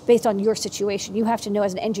 Based on your situation. You have to know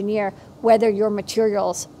as an engineer whether your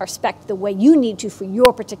materials are spec'd the way you need to for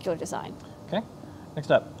your particular design. Okay,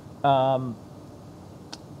 next up. A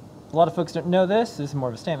lot of folks don't know this. This is more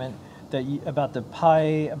of a statement that about the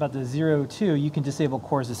Pi, about the 02, you can disable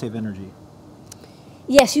cores to save energy.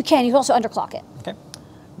 Yes, you can. You can also underclock it. Okay.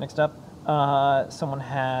 Next up, someone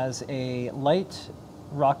has a light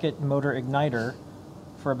rocket motor igniter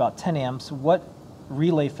for about 10 amps. What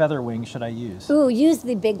relay feather wing should I use? Ooh, use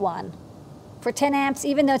the big one. For 10 amps,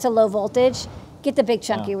 even though it's a low voltage, get the big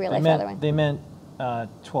chunky relay feather wing. They meant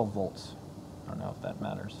 12 volts. I don't know if that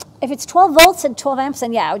matters. If it's 12 volts and 12 amps,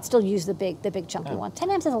 then yeah, I would still use the big chunky one. 10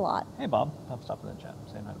 amps is a lot. Hey, Bob. I'm stopping in the chat.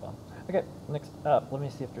 I'm saying hi to Bob. Okay, next up, let me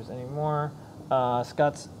see if there's any more.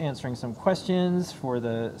 Scott's answering some questions for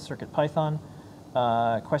the Circuit Python.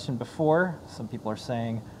 Question before, some people are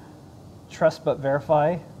saying, trust but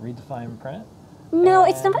verify, read the fine print. No,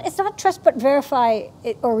 it's not trust but verify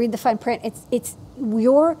or read the fine print. It's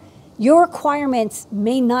your requirements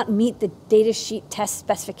may not meet the datasheet test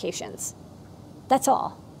specifications. That's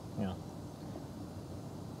all. Yeah.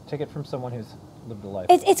 Take it from someone who's lived a life.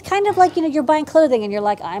 It's kind of like, you're buying clothing and you're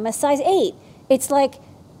like, I'm a size 8. It's like,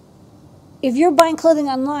 if you're buying clothing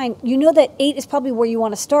online, you know that 8 is probably where you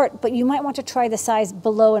want to start, but you might want to try the size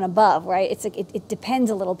below and above, right? It's like it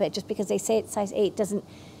depends a little bit. Just because they say it's size 8 doesn't.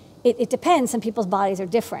 It depends. Some people's bodies are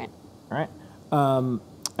different. All right.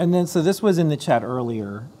 And then, so this was in the chat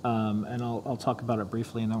earlier, and I'll talk about it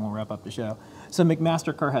briefly, and then we'll wrap up the show. So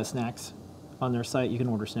McMaster-Carr has snacks on their site. You can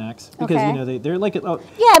order snacks because they're like yeah.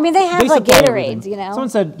 I mean, they have like Gatorades. Someone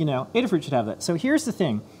said Adafruit should have that. So here's the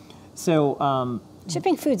thing. So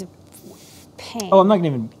shipping food's pain. Oh, I'm not going to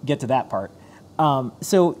even get to that part.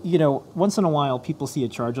 So once in a while, people see a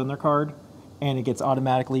charge on their card, and it gets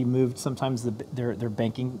automatically moved. Sometimes their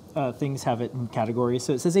banking things have it in categories.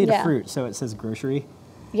 So it says Adafruit, so it says grocery.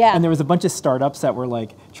 Yeah. And there was a bunch of startups that were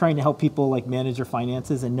like trying to help people like manage their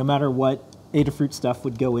finances, and no matter what, Adafruit stuff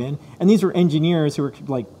would go in. And these were engineers who were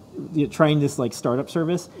like trying this like startup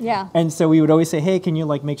service. Yeah. And so we would always say, hey, can you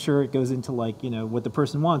like make sure it goes into like what the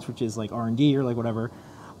person wants, which is like R&D or like whatever.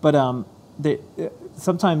 But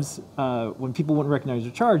sometimes when people wouldn't recognize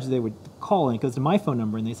their charge, they would call and it goes to my phone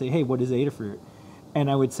number and they say, hey, what is Adafruit?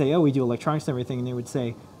 And I would say, oh, we do electronics and everything. And they would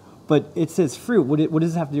say, but it says fruit. What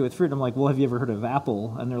does it have to do with fruit? And I'm like, well, have you ever heard of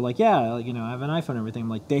Apple? And they're like, yeah, I have an iPhone and everything. I'm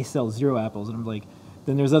like, they sell 0 apples. And I'm like,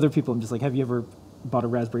 then there's other people. I'm just like, have you ever bought a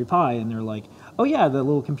Raspberry Pi? And they're like, oh yeah, the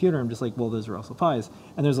little computer. I'm just like, well, those are also Pis.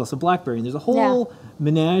 And there's also BlackBerry. And there's a whole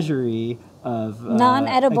menagerie of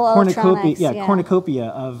non-edible electronics. Cornucopia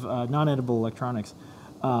of non-edible electronics.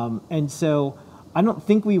 And so I don't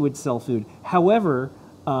think we would sell food. However,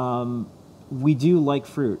 we do like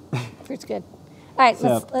fruit. Fruit's good. All right,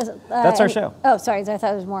 so that's our show. Oh, sorry, I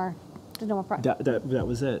thought it was more. There's no more problem. That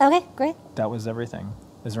was it. Okay, great. That was everything.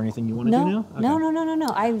 Is there anything you want to do now? Okay. No.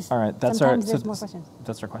 All right, there's more questions.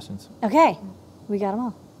 That's our questions. Okay, we got them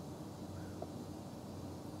all.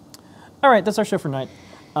 All right, that's our show for tonight.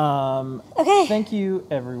 Okay. Thank you,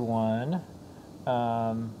 everyone.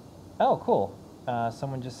 Oh, cool.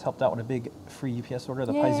 Someone just helped out with a big free UPS order.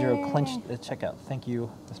 The Pi Zero clinched at checkout. Thank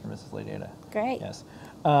you, Mr. and Mrs. Lady Ada. Great. Yes.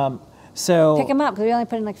 So pick them up because we only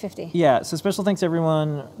put in like 50. Yeah. So special thanks to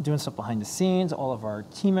everyone doing stuff behind the scenes, all of our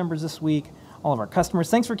team members this week, all of our customers.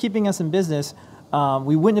 Thanks for keeping us in business.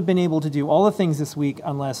 We wouldn't have been able to do all the things this week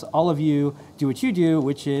unless all of you do what you do,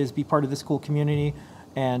 which is be part of this cool community.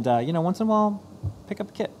 And once in a while, pick up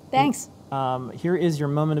a kit. Thanks. Here is your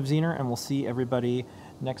moment of Zener, and we'll see everybody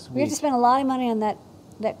next week. We had to spend a lot of money on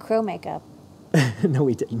that crow makeup. No,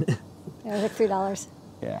 we didn't. It was like $3.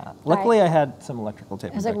 Yeah. Luckily, I had some electrical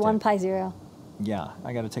tape. It was like one Pi Zero. Yeah.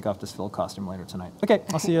 I got to take off this Phil costume later tonight. Okay.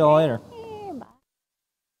 I'll see you all later.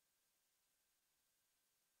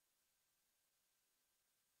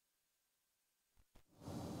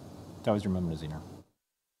 That was your moment of Zener.